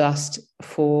 not just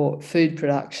for food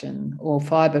production or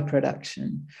fibre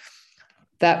production.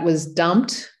 That was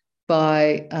dumped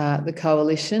by the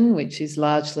coalition, which is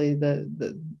largely they're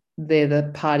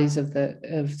the parties of the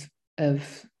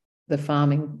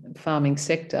farming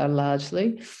sector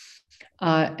largely,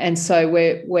 and so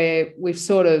we've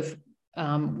sort of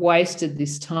wasted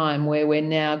this time where we're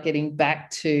now getting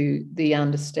back to the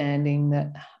understanding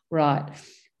that, right,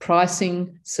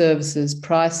 pricing services,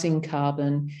 pricing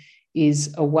carbon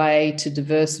is a way to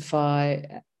diversify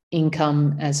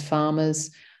income as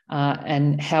farmers,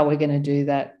 and how we're going to do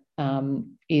that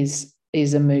is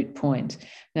a moot point.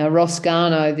 Now, Ross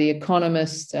Garnaut, the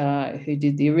economist who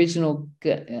did the original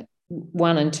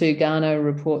 1 and 2 Garnaut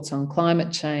reports on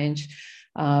climate change,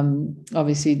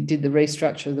 obviously did the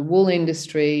restructure of the wool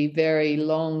industry, very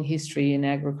long history in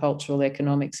agricultural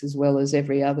economics as well as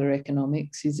every other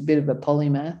economics. He's a bit of a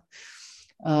polymath.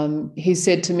 He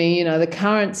said to me, the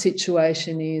current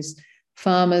situation is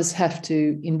farmers have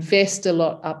to invest a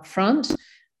lot up front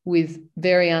with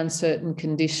very uncertain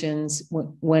conditions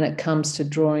when it comes to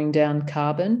drawing down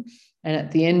carbon. And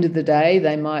at the end of the day,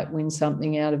 they might win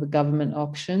something out of a government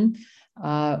auction,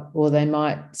 or they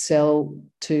might sell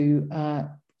to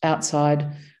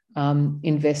outside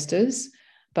investors.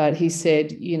 But he said,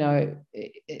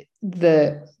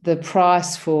 the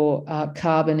price for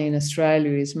carbon in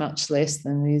Australia is much less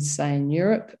than it is, say, in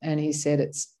Europe. And he said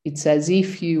it's as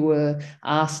if you were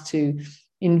asked to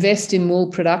invest in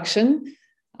wool production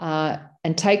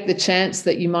and take the chance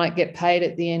that you might get paid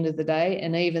at the end of the day.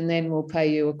 And even then we'll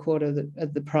pay you a quarter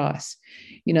of the price.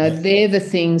 They're the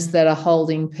things that are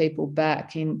holding people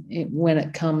back when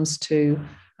it comes to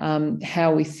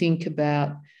how we think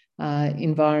about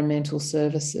environmental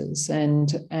services.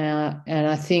 And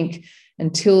I think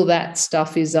until that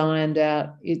stuff is ironed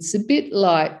out, it's a bit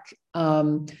like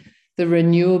the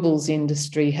renewables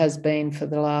industry has been for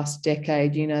the last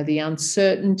decade. The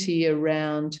uncertainty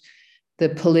around the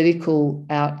political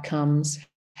outcomes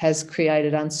has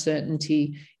created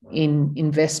uncertainty in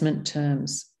investment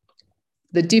terms.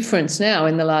 The difference now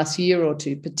in the last year or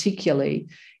two particularly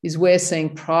is we're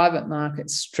seeing private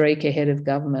markets streak ahead of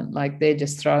government. Like they're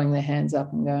just throwing their hands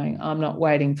up and going, I'm not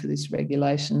waiting for this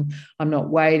regulation. I'm not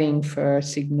waiting for a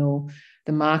signal.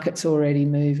 The market's already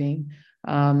moving.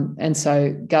 And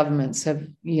so governments have,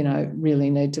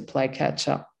 really need to play catch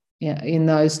up in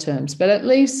those terms. But at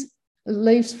least it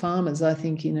leaves farmers, I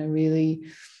think, in a really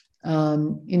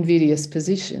invidious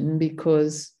position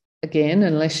because, again,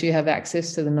 unless you have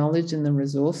access to the knowledge and the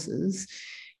resources,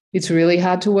 it's really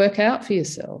hard to work out for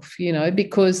yourself,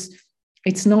 because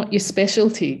it's not your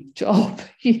specialty job,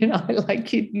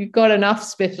 like you've got enough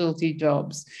specialty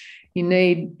jobs. You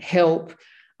need help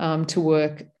to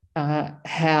work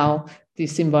how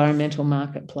this environmental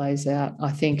market plays out,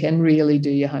 I think, and really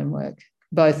do your homework,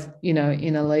 both, in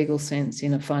a legal sense,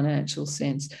 in a financial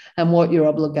sense, and what your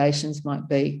obligations might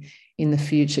be in the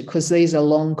future, because these are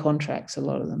long contracts, a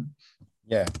lot of them.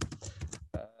 Yeah.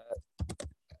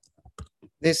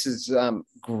 This is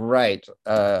great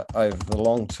over the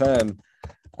long term.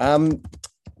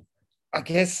 I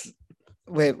guess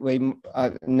we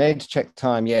need to check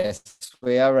time. Yes,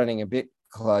 we are running a bit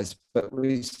close, but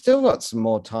we've still got some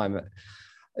more time.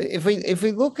 If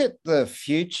we look at the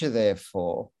future,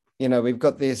 therefore, we've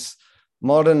got this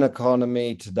modern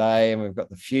economy today and we've got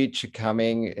the future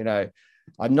coming.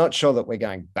 I'm not sure that we're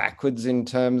going backwards in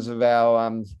terms of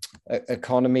our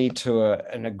economy to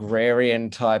an agrarian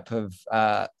type of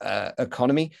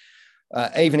economy.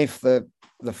 Even if the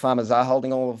farmers are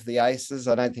holding all of the aces,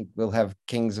 I don't think we'll have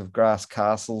kings of grass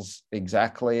castles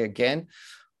exactly again.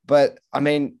 But I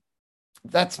mean,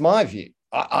 that's my view.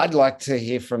 I'd like to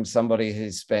hear from somebody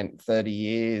who's spent 30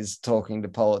 years talking to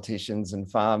politicians and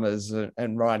farmers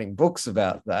and writing books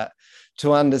about that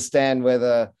to understand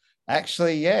whether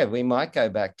actually, yeah, we might go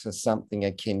back to something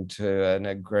akin to an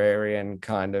agrarian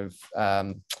kind of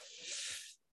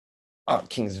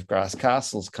kings of grass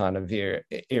castles kind of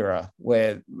era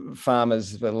where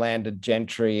farmers were landed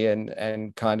gentry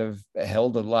and kind of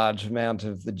held a large amount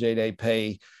of the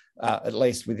GDP, at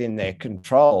least within their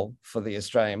control for the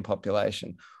Australian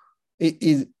population.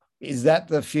 Is that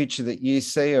the future that you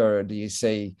see, or do you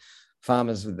see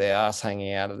farmers with their ass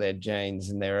hanging out of their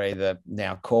jeans and they're either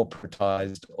now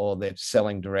corporatized or they're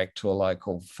selling direct to a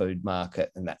local food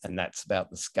market and that's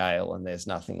about the scale and there's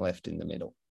nothing left in the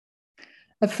middle?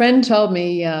 A friend told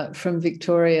me from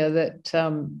Victoria that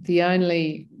the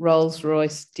only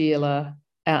Rolls-Royce dealer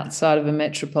outside of a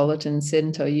metropolitan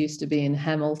centre used to be in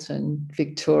Hamilton,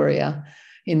 Victoria,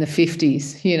 in the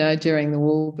 50s, during the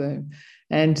wool boom.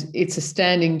 And it's a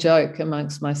standing joke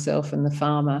amongst myself and the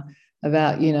farmer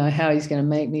about, how he's going to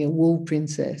make me a wool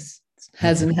princess. It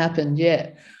hasn't happened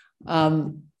yet.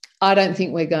 I don't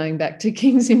think we're going back to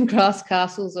kings in grass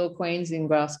castles or queens in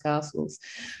grass castles.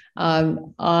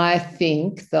 I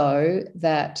think, though,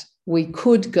 that we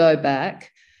could go back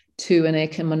to an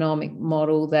economic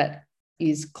model that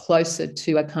is closer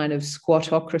to a kind of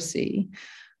squatocracy,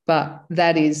 but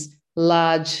that is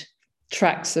large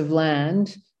tracts of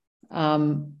land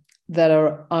that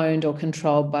are owned or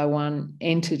controlled by one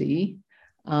entity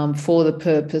for the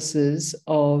purposes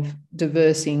of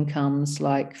diverse incomes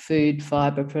like food,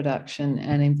 fibre production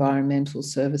and environmental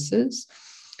services.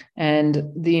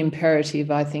 And the imperative,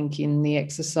 I think, in the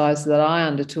exercise that I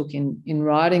undertook in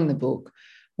writing the book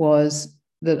was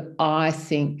that I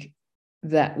think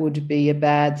that would be a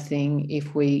bad thing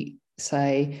if we,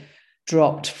 say,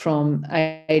 dropped from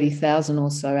 80,000 or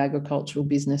so agricultural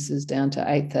businesses down to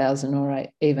 8,000 or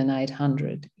even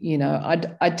 800.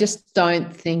 I just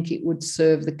don't think it would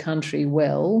serve the country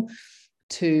well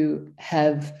to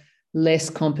have less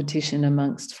competition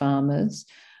amongst farmers,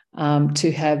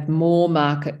 to have more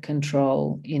market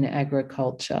control in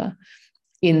agriculture,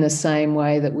 in the same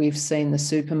way that we've seen the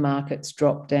supermarkets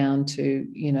drop down to,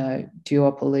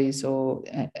 duopolies or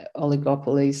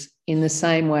oligopolies, in the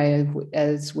same way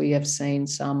as we have seen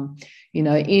some,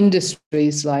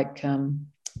 industries like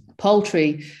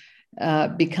poultry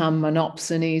become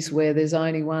monopsonies where there's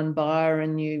only one buyer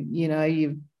and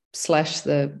you slash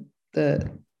the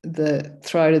the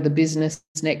throat of the business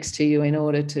next to you in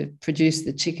order to produce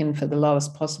the chicken for the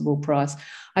lowest possible price.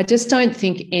 I just don't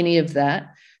think any of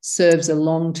that serves a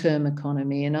long-term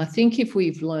economy. And I think if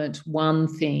we've learnt one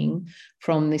thing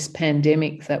from this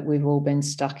pandemic that we've all been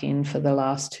stuck in for the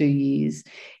last 2 years,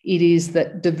 it is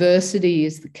that diversity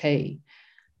is the key.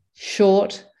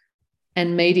 Short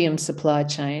and medium supply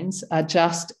chains are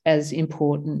just as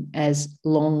important as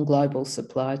long global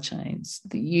supply chains.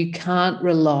 You can't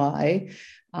rely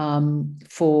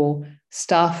for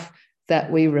stuff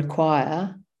that we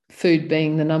require, food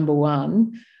being the number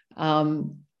one,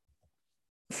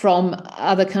 from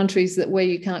other countries where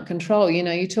you can't control.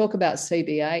 You talk about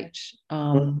CBH,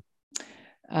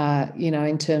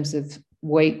 in terms of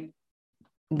wheat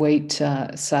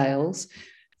sales.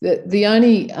 The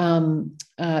only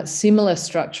similar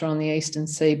structure on the eastern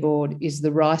seaboard is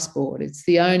the rice board. It's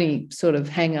the only sort of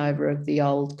hangover of the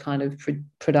old kind of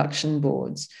production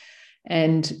boards.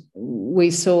 And we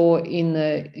saw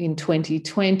in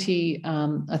 2020,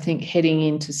 I think heading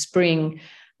into spring,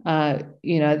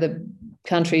 the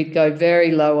country go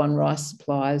very low on rice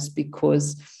supplies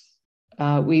because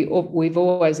we've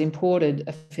always imported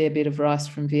a fair bit of rice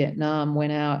from Vietnam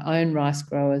when our own rice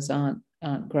growers aren't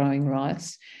growing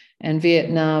rice. And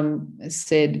Vietnam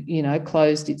said,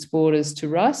 closed its borders to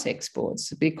rice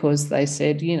exports because they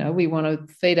said, we want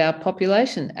to feed our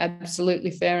population.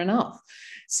 Absolutely fair enough.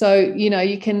 So,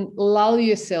 you can lull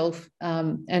yourself,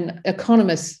 and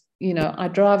economists, I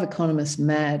drive economists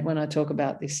mad when I talk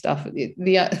about this stuff.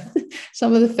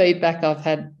 Some of the feedback I've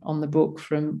had on the book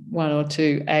from one or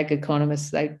two ag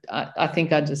economists, I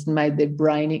think I just made their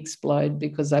brain explode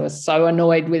because they were so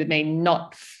annoyed with me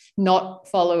not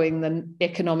following the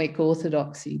economic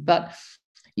orthodoxy. But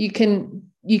you can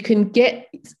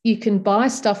buy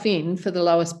stuff in for the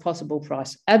lowest possible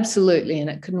price, absolutely, and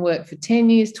it can work for 10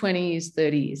 years, 20 years,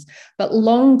 30 years. But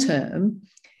long term,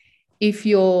 if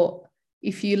you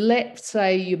let,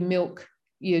 say,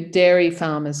 your dairy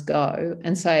farmers go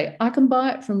and say, I can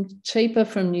buy it cheaper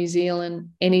from New Zealand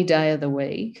any day of the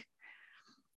week,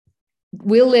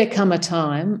 will there come a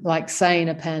time, like say in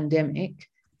a pandemic,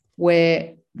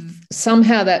 where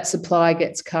somehow that supply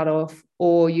gets cut off,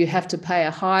 or you have to pay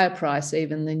a higher price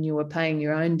even than you were paying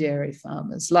your own dairy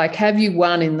farmers? Like, have you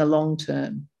won in the long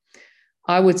term?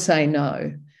 I would say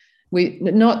no.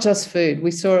 Not just food. We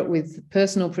saw it with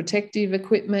personal protective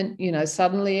equipment.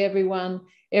 Suddenly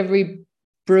every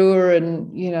brewer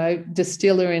and,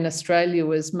 distiller in Australia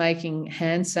was making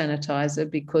hand sanitizer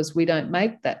because we don't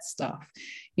make that stuff.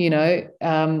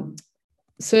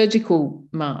 Surgical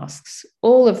masks,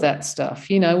 all of that stuff.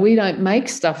 We don't make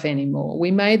stuff anymore. We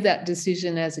made that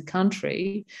decision as a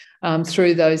country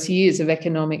through those years of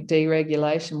economic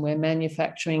deregulation where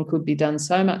manufacturing could be done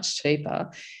so much cheaper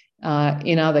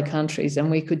in other countries, and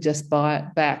we could just buy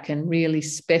it back and really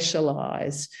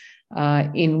specialise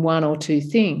in one or two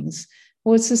things.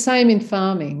 Well, it's the same in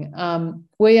farming.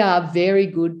 We are very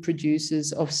good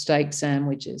producers of steak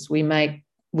sandwiches. We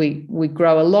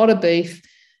grow a lot of beef,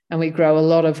 and we grow a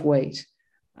lot of wheat.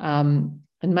 And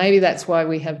maybe that's why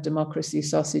we have democracy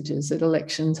sausages at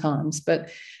election times. But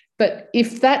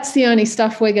if that's the only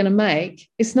stuff we're going to make,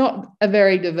 it's not a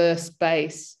very diverse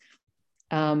base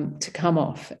to come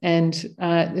off. And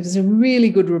there's a really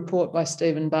good report by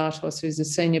Stephen Bartos, who's a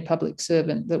senior public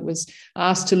servant, that was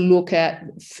asked to look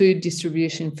at food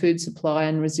distribution, food supply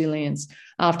and resilience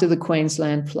after the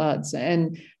Queensland floods.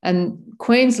 And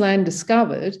Queensland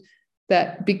discovered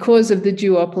that because of the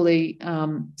duopoly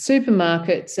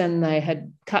supermarkets, and they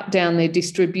had cut down their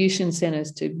distribution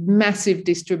centres to massive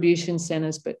distribution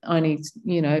centres, but only,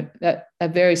 a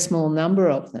very small number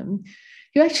of them,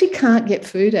 you actually can't get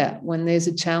food out when there's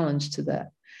a challenge to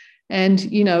that. And,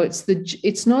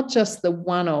 it's not just the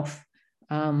one-off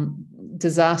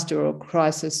disaster or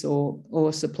crisis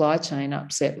or supply chain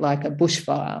upset like a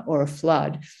bushfire or a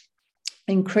flood.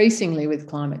 Increasingly with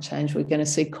climate change, we're going to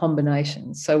see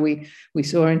combinations. So we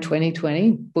saw in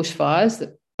 2020 bushfires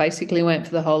that basically went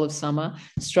for the whole of summer,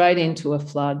 straight into a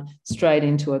flood, straight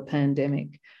into a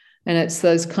pandemic. And it's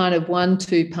those kind of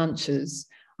 1-2 punches,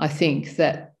 I think,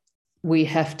 that we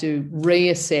have to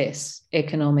reassess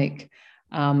economic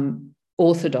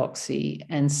orthodoxy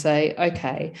and say,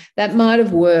 okay, that might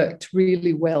have worked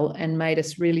really well and made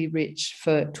us really rich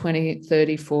for 20,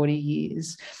 30, 40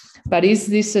 years. But is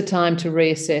this a time to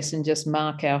reassess and just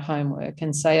mark our homework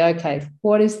and say, okay,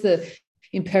 what is the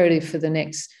imperative for the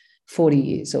next 40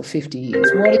 years or 50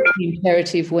 years? What is the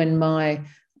imperative when my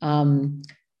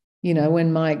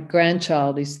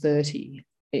grandchild is 30?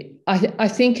 I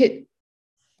think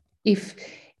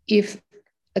if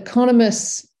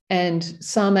economists And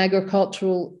some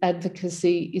agricultural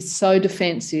advocacy is so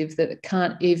defensive that it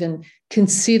can't even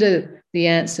consider the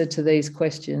answer to these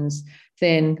questions,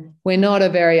 then we're not a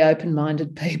very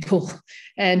open-minded people.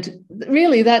 And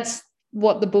really, that's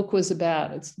what the book was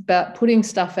about. It's about putting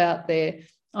stuff out there.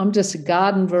 I'm just a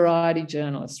garden variety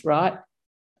journalist, right?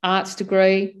 Arts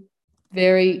degree,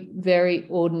 very, very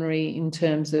ordinary in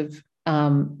terms of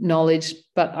knowledge,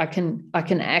 but I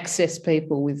can access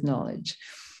people with knowledge.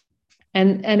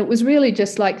 And it was really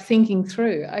just like thinking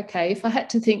through, okay, if I had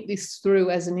to think this through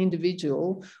as an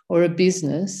individual or a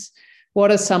business,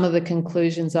 what are some of the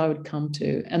conclusions I would come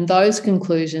to? And those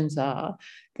conclusions are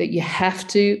that you have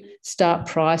to start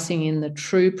pricing in the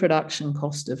true production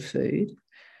cost of food,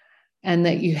 and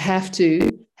that you have to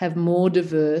have more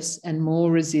diverse and more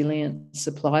resilient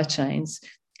supply chains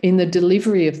in the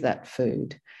delivery of that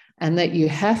food. And that you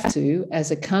have to,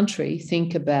 as a country,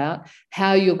 think about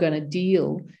how you're going to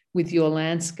deal with your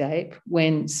landscape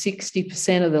when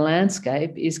 60% of the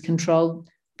landscape is controlled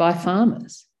by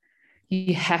farmers.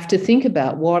 You have to think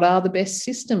about what are the best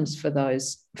systems for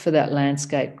that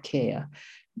landscape care.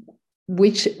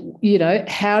 Which,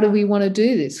 how do we want to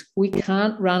do this? We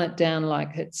can't run it down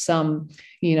like it's some,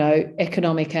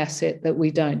 economic asset that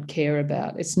we don't care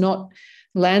about. It's not,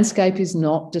 landscape is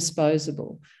not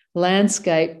disposable.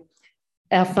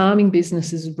 Our farming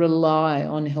businesses rely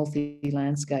on healthy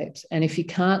landscapes. And if you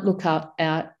can't look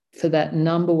out for that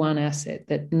number one asset,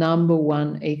 that number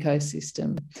one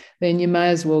ecosystem, then you may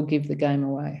as well give the game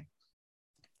away.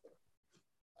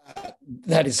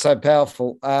 That is so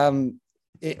powerful.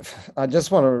 I just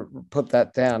want to put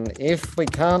that down. If we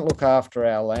can't look after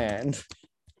our land.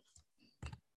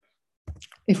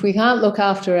 If we can't look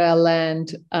after our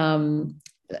land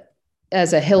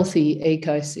as a healthy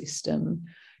ecosystem,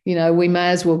 we may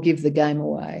as well give the game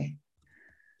away.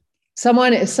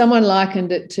 Someone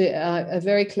likened it to a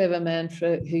very clever man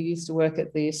who used to work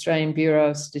at the Australian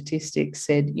Bureau of Statistics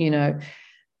said,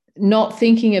 not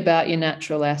thinking about your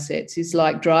natural assets is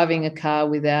like driving a car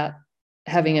without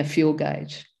having a fuel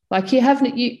gauge. Like you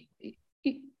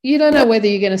don't know whether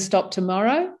you're going to stop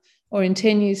tomorrow or in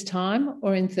 10 years' time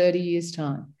or in 30 years'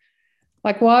 time.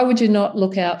 Like, why would you not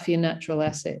look out for your natural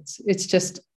assets? It's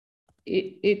just,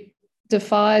 it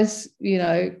defies,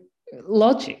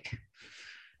 logic.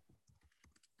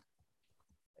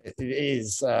 It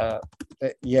is,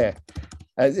 yeah.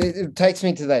 It takes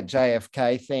me to that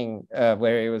JFK thing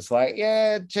where he was like,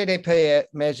 yeah, GDP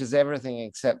measures everything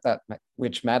except that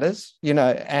which matters,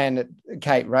 and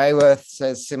Kate Rayworth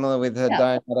says similar with her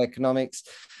donut economics.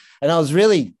 And I was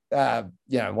really,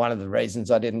 one of the reasons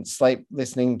I didn't sleep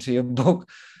listening to your book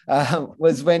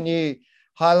was when you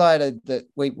highlighted that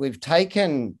we've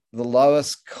taken the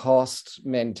lowest cost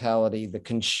mentality, the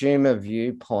consumer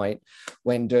viewpoint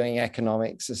when doing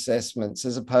economics assessments,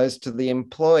 as opposed to the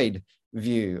employed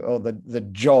view or the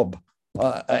job.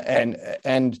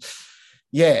 And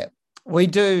yeah, we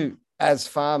do as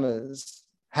farmers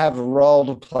have a role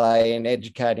to play in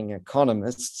educating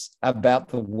economists about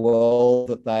the world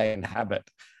that they inhabit.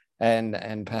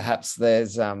 And perhaps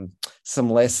there's some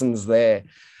lessons there.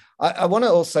 I want to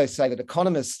also say that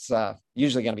economists are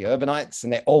usually going to be urbanites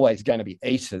and they're always going to be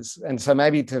eaters. And so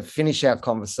maybe to finish our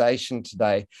conversation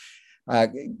today,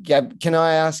 Gab, can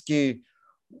I ask you,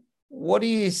 what are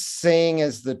you seeing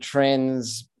as the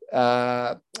trends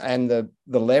and the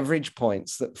leverage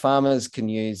points that farmers can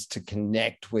use to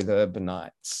connect with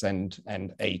urbanites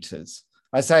and eaters?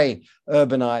 I say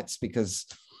urbanites because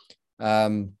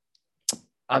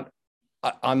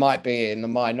I might be in the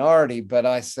minority, but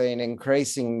I see an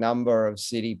increasing number of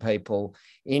city people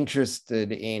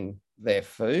interested in their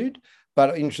food,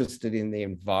 but interested in the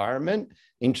environment,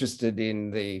 interested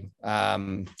in the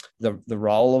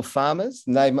role of farmers.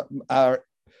 And they are,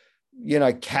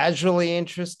 casually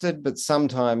interested, but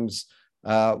sometimes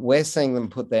we're seeing them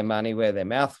put their money where their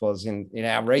mouth was. In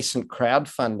our recent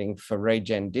crowdfunding for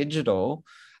Regen Digital,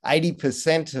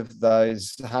 80% of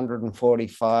those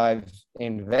 145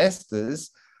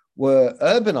 investors were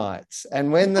urbanites.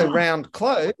 And when the round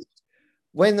closed,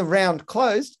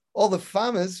 all the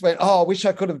farmers went, oh, I wish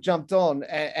I could have jumped on,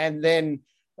 and then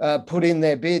put in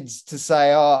their bids to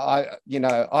say, oh,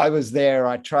 I was there,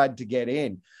 I tried to get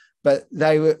in. But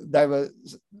they were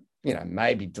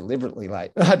maybe deliberately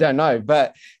late. I don't know.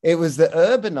 But it was the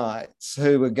urbanites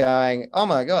who were going, oh,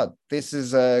 my God, this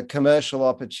is a commercial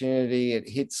opportunity. It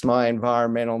hits my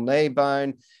environmental knee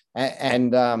bone.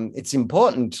 And it's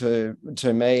important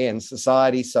to me and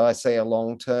society. So I see a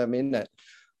long term in it.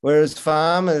 Whereas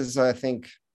farmers, I think,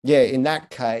 in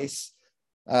that case,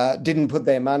 didn't put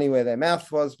their money where their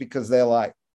mouth was because they're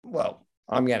like, well,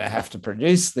 I'm going to have to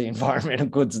produce the environmental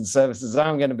goods and services.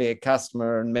 I'm going to be a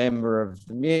customer and member of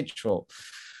the mutual.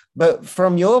 But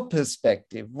from your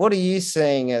perspective, what are you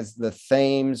seeing as the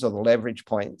themes or the leverage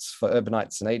points for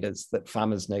urbanites and eaters that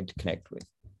farmers need to connect with?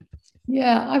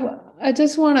 Yeah, I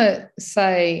just want to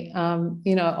say,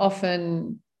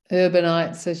 often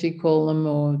urbanites, as you call them,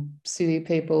 or city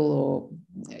people, or,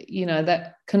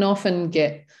 that can often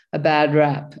get a bad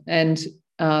rap. And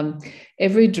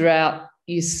every drought,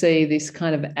 you see this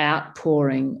kind of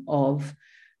outpouring of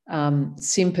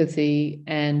sympathy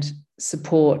and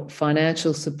support,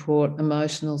 financial support,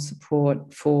 emotional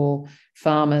support for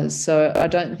farmers. So I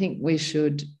don't think we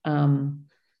should,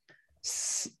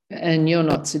 and you're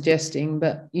not suggesting,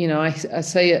 but, I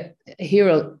see it,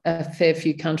 hear a fair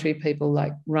few country people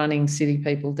like running city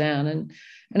people down.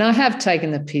 And I have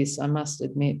taken the piss, I must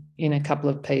admit, in a couple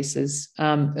of pieces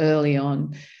early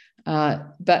on.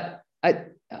 But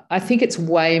I think it's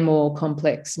way more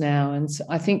complex now. And so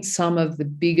I think some of the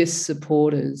biggest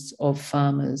supporters of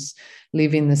farmers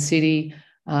live in the city.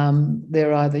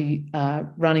 They're either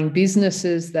running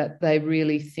businesses that they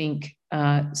really think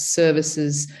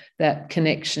services that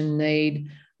connection need.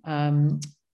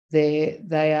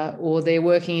 They are, or they're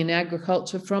working in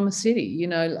agriculture from a city.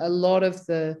 A lot of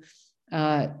the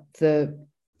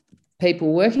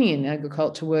people working in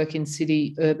agriculture work in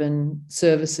city urban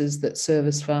services that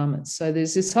service farmers. So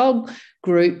there's this whole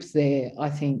group there, I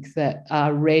think, that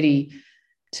are ready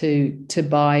to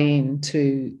buy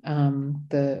into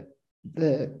the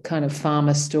kind of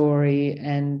farmer story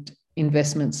and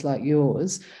investments like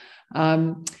yours.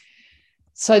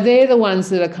 So they're the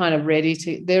ones that are kind of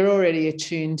they're already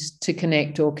attuned to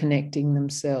connect or connecting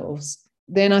themselves.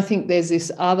 Then I think there's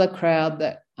this other crowd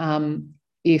that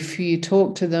if you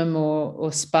talk to them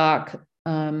or spark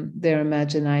their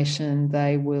imagination,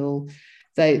 they're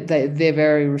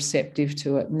very receptive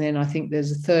to it. And then I think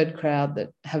there's a third crowd that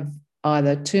have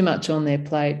either too much on their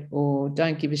plate or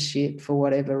don't give a shit for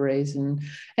whatever reason.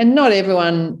 And not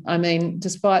everyone, I mean,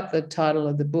 despite the title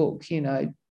of the book,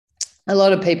 a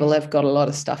lot of people have got a lot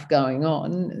of stuff going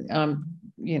on.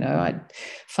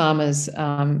 Farmers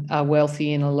are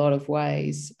wealthy in a lot of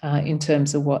ways in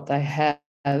terms of what they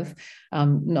have,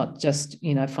 not just,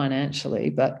 financially,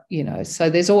 but, so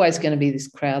there's always going to be this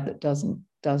crowd that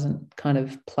doesn't kind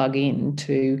of plug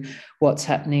into what's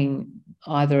happening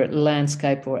either at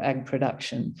landscape or ag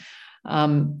production.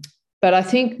 But I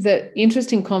think the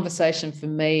interesting conversation for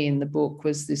me in the book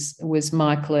was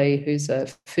Mike Lee, who's a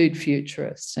food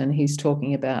futurist, and he's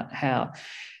talking about how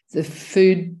the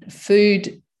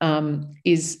food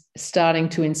is starting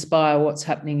to inspire what's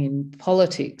happening in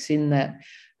politics, in that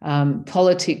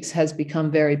politics has become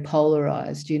very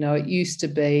polarized. It used to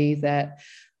be that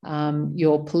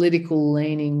your political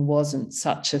leaning wasn't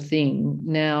such a thing.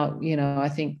 Now, I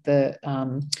think the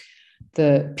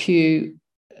Pew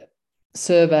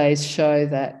surveys show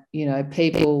that,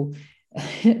 people,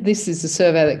 this is a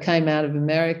survey that came out of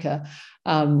America,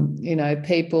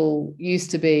 people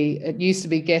used to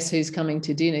be Guess Who's Coming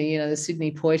to Dinner, the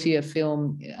Sidney Poitier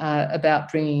film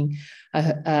about bringing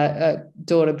a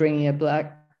daughter bringing a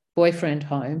black boyfriend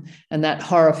home, and that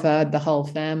horrified the whole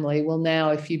family. Well, now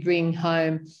if you bring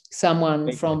home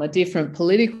someone from a different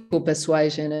political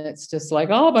persuasion, it's just like,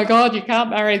 oh my God, you can't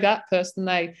marry that person.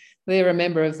 They're a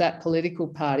member of that political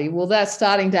party. Well, that's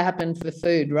starting to happen for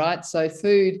food, right? So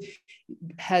food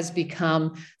has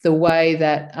become the way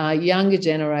that younger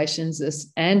generations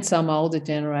and some older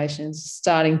generations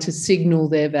starting to signal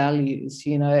their values.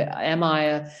 Am I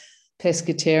a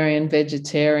pescatarian,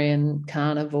 vegetarian,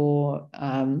 carnivore,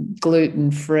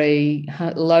 gluten-free,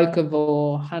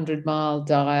 locavore, 100-mile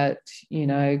diet?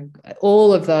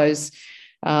 All of those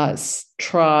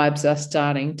tribes are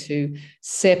starting to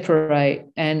separate,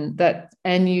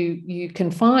 and you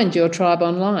can find your tribe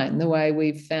online the way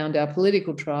we've found our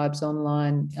political tribes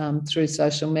online through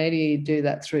social media. You do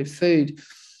that through food.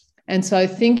 And so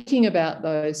thinking about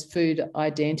those food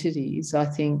identities, I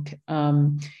think,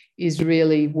 is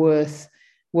really worth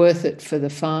it for the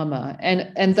farmer.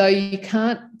 And though you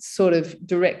can't sort of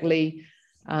directly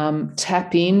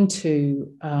tap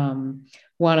into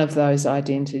one of those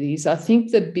identities, I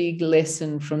think the big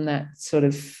lesson from that sort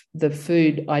of the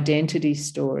food identity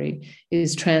story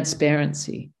is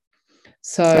transparency.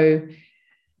 So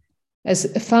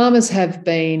as farmers have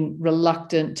been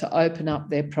reluctant to open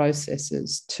up their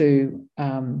processes to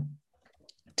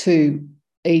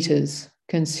eaters,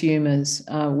 consumers,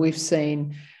 we've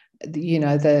seen,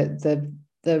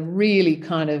 the really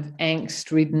kind of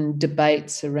angst-ridden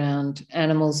debates around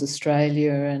Animals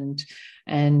Australia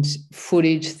and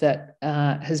footage that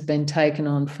has been taken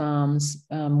on farms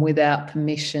without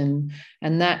permission.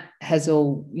 And that has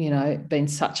all, been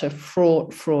such a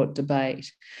fraught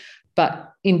debate.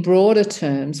 But in broader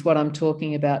terms, what I'm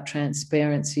talking about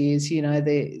transparency is,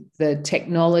 the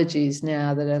technologies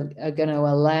now that are going to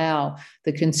allow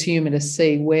the consumer to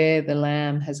see where the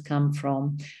lamb has come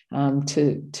from,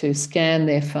 to scan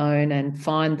their phone and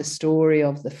find the story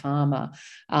of the farmer.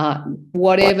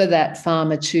 Whatever that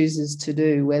farmer chooses to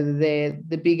do, whether they're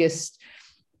the biggest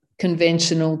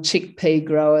conventional chickpea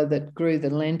grower that grew the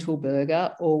lentil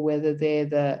burger, or whether they're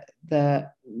the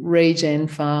regen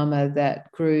farmer that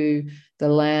grew the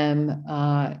lamb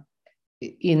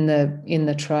in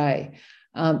the tray.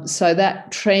 So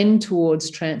that trend towards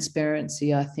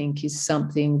transparency, I think, is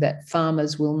something that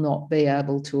farmers will not be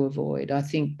able to avoid. I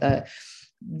think that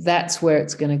that's where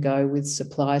it's going to go with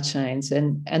supply chains,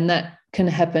 and that can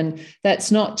happen.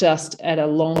 That's not just at a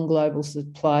long global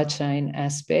supply chain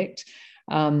aspect.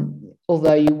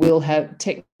 Although you will have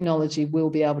technology will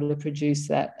be able to produce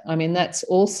that. I mean, that's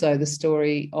also the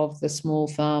story of the small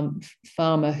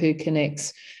farmer who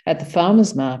connects at the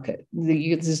farmer's market.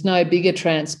 There's no bigger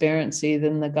transparency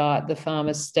than the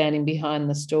farmer standing behind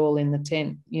the stall in the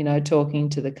tent, talking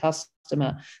to the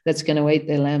customer that's going to eat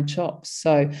their lamb chops.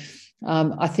 So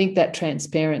I think that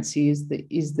transparency is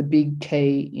the big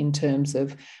key in terms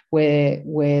of where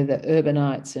the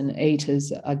urbanites and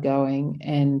eaters are going.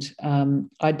 And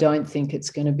I don't think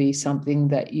it's going to be something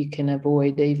that you can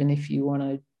avoid, even if you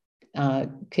want to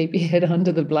keep your head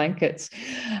under the blankets.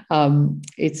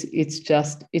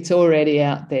 It's already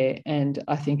out there, and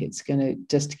I think it's going to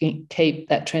just keep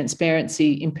that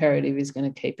transparency imperative is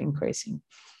going to keep increasing.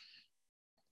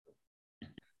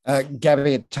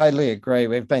 Gabby, I totally agree.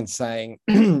 We've been saying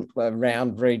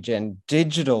around Regen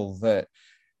Digital that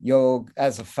you're,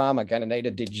 as a farmer, going to need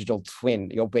a digital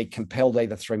twin. You'll be compelled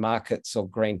either through markets or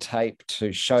green tape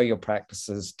to show your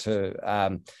practices,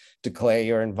 to declare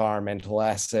your environmental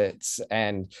assets.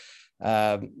 And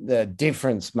the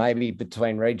difference maybe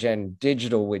between Regen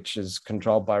Digital, which is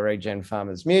controlled by Regen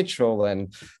Farmers Mutual,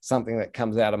 and something that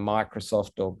comes out of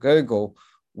Microsoft or Google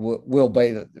will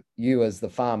be that you as the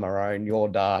farmer own your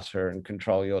data and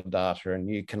control your data, and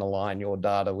you can align your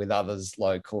data with others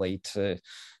locally to,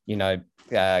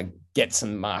 get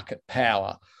some market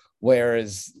power.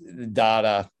 Whereas the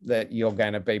data that you're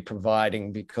going to be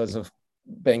providing because of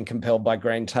being compelled by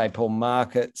green tape or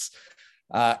markets,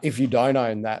 if you don't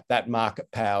own that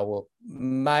market power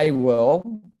may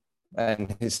well,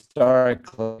 and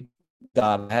historically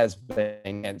data has been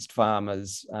against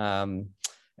farmers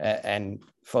and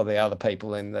for the other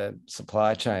people in the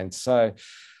supply chain. So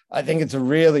I think it's a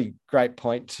really great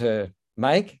point to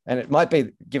make. And it might be,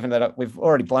 given that we've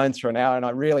already blown through an hour, and I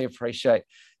really appreciate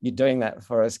you doing that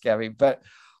for us, Gabby. But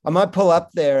I might pull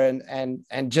up there and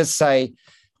just say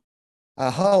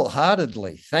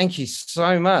wholeheartedly, thank you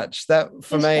so much. That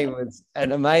for me was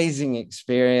an amazing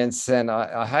experience, and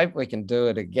I hope we can do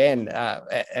it again.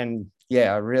 And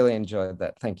yeah, I really enjoyed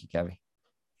that. Thank you, Gabby.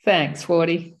 Thanks,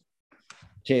 Wardy.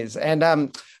 Cheers. And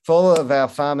for all of our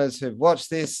farmers who've watched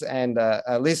this and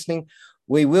are listening,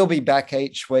 we will be back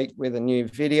each week with a new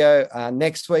video.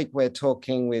 Next week, we're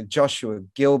talking with Joshua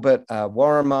Gilbert,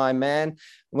 Warramai man.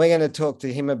 We're going to talk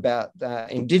to him about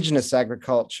Indigenous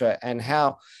agriculture and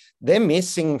how they're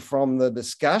missing from the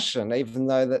discussion, even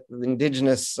though that the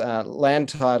Indigenous land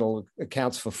title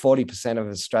accounts for 40% of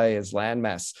Australia's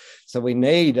landmass. So we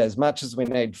need, as much as we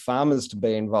need farmers to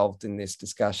be involved in this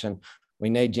discussion, we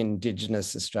need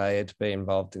Indigenous Australia to be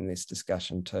involved in this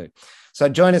discussion too. So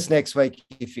join us next week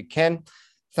if you can.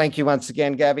 Thank you once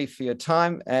again, Gabby, for your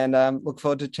time, and look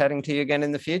forward to chatting to you again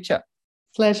in the future.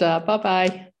 Pleasure.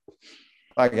 Bye-bye.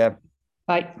 Bye, Gab.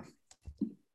 Bye.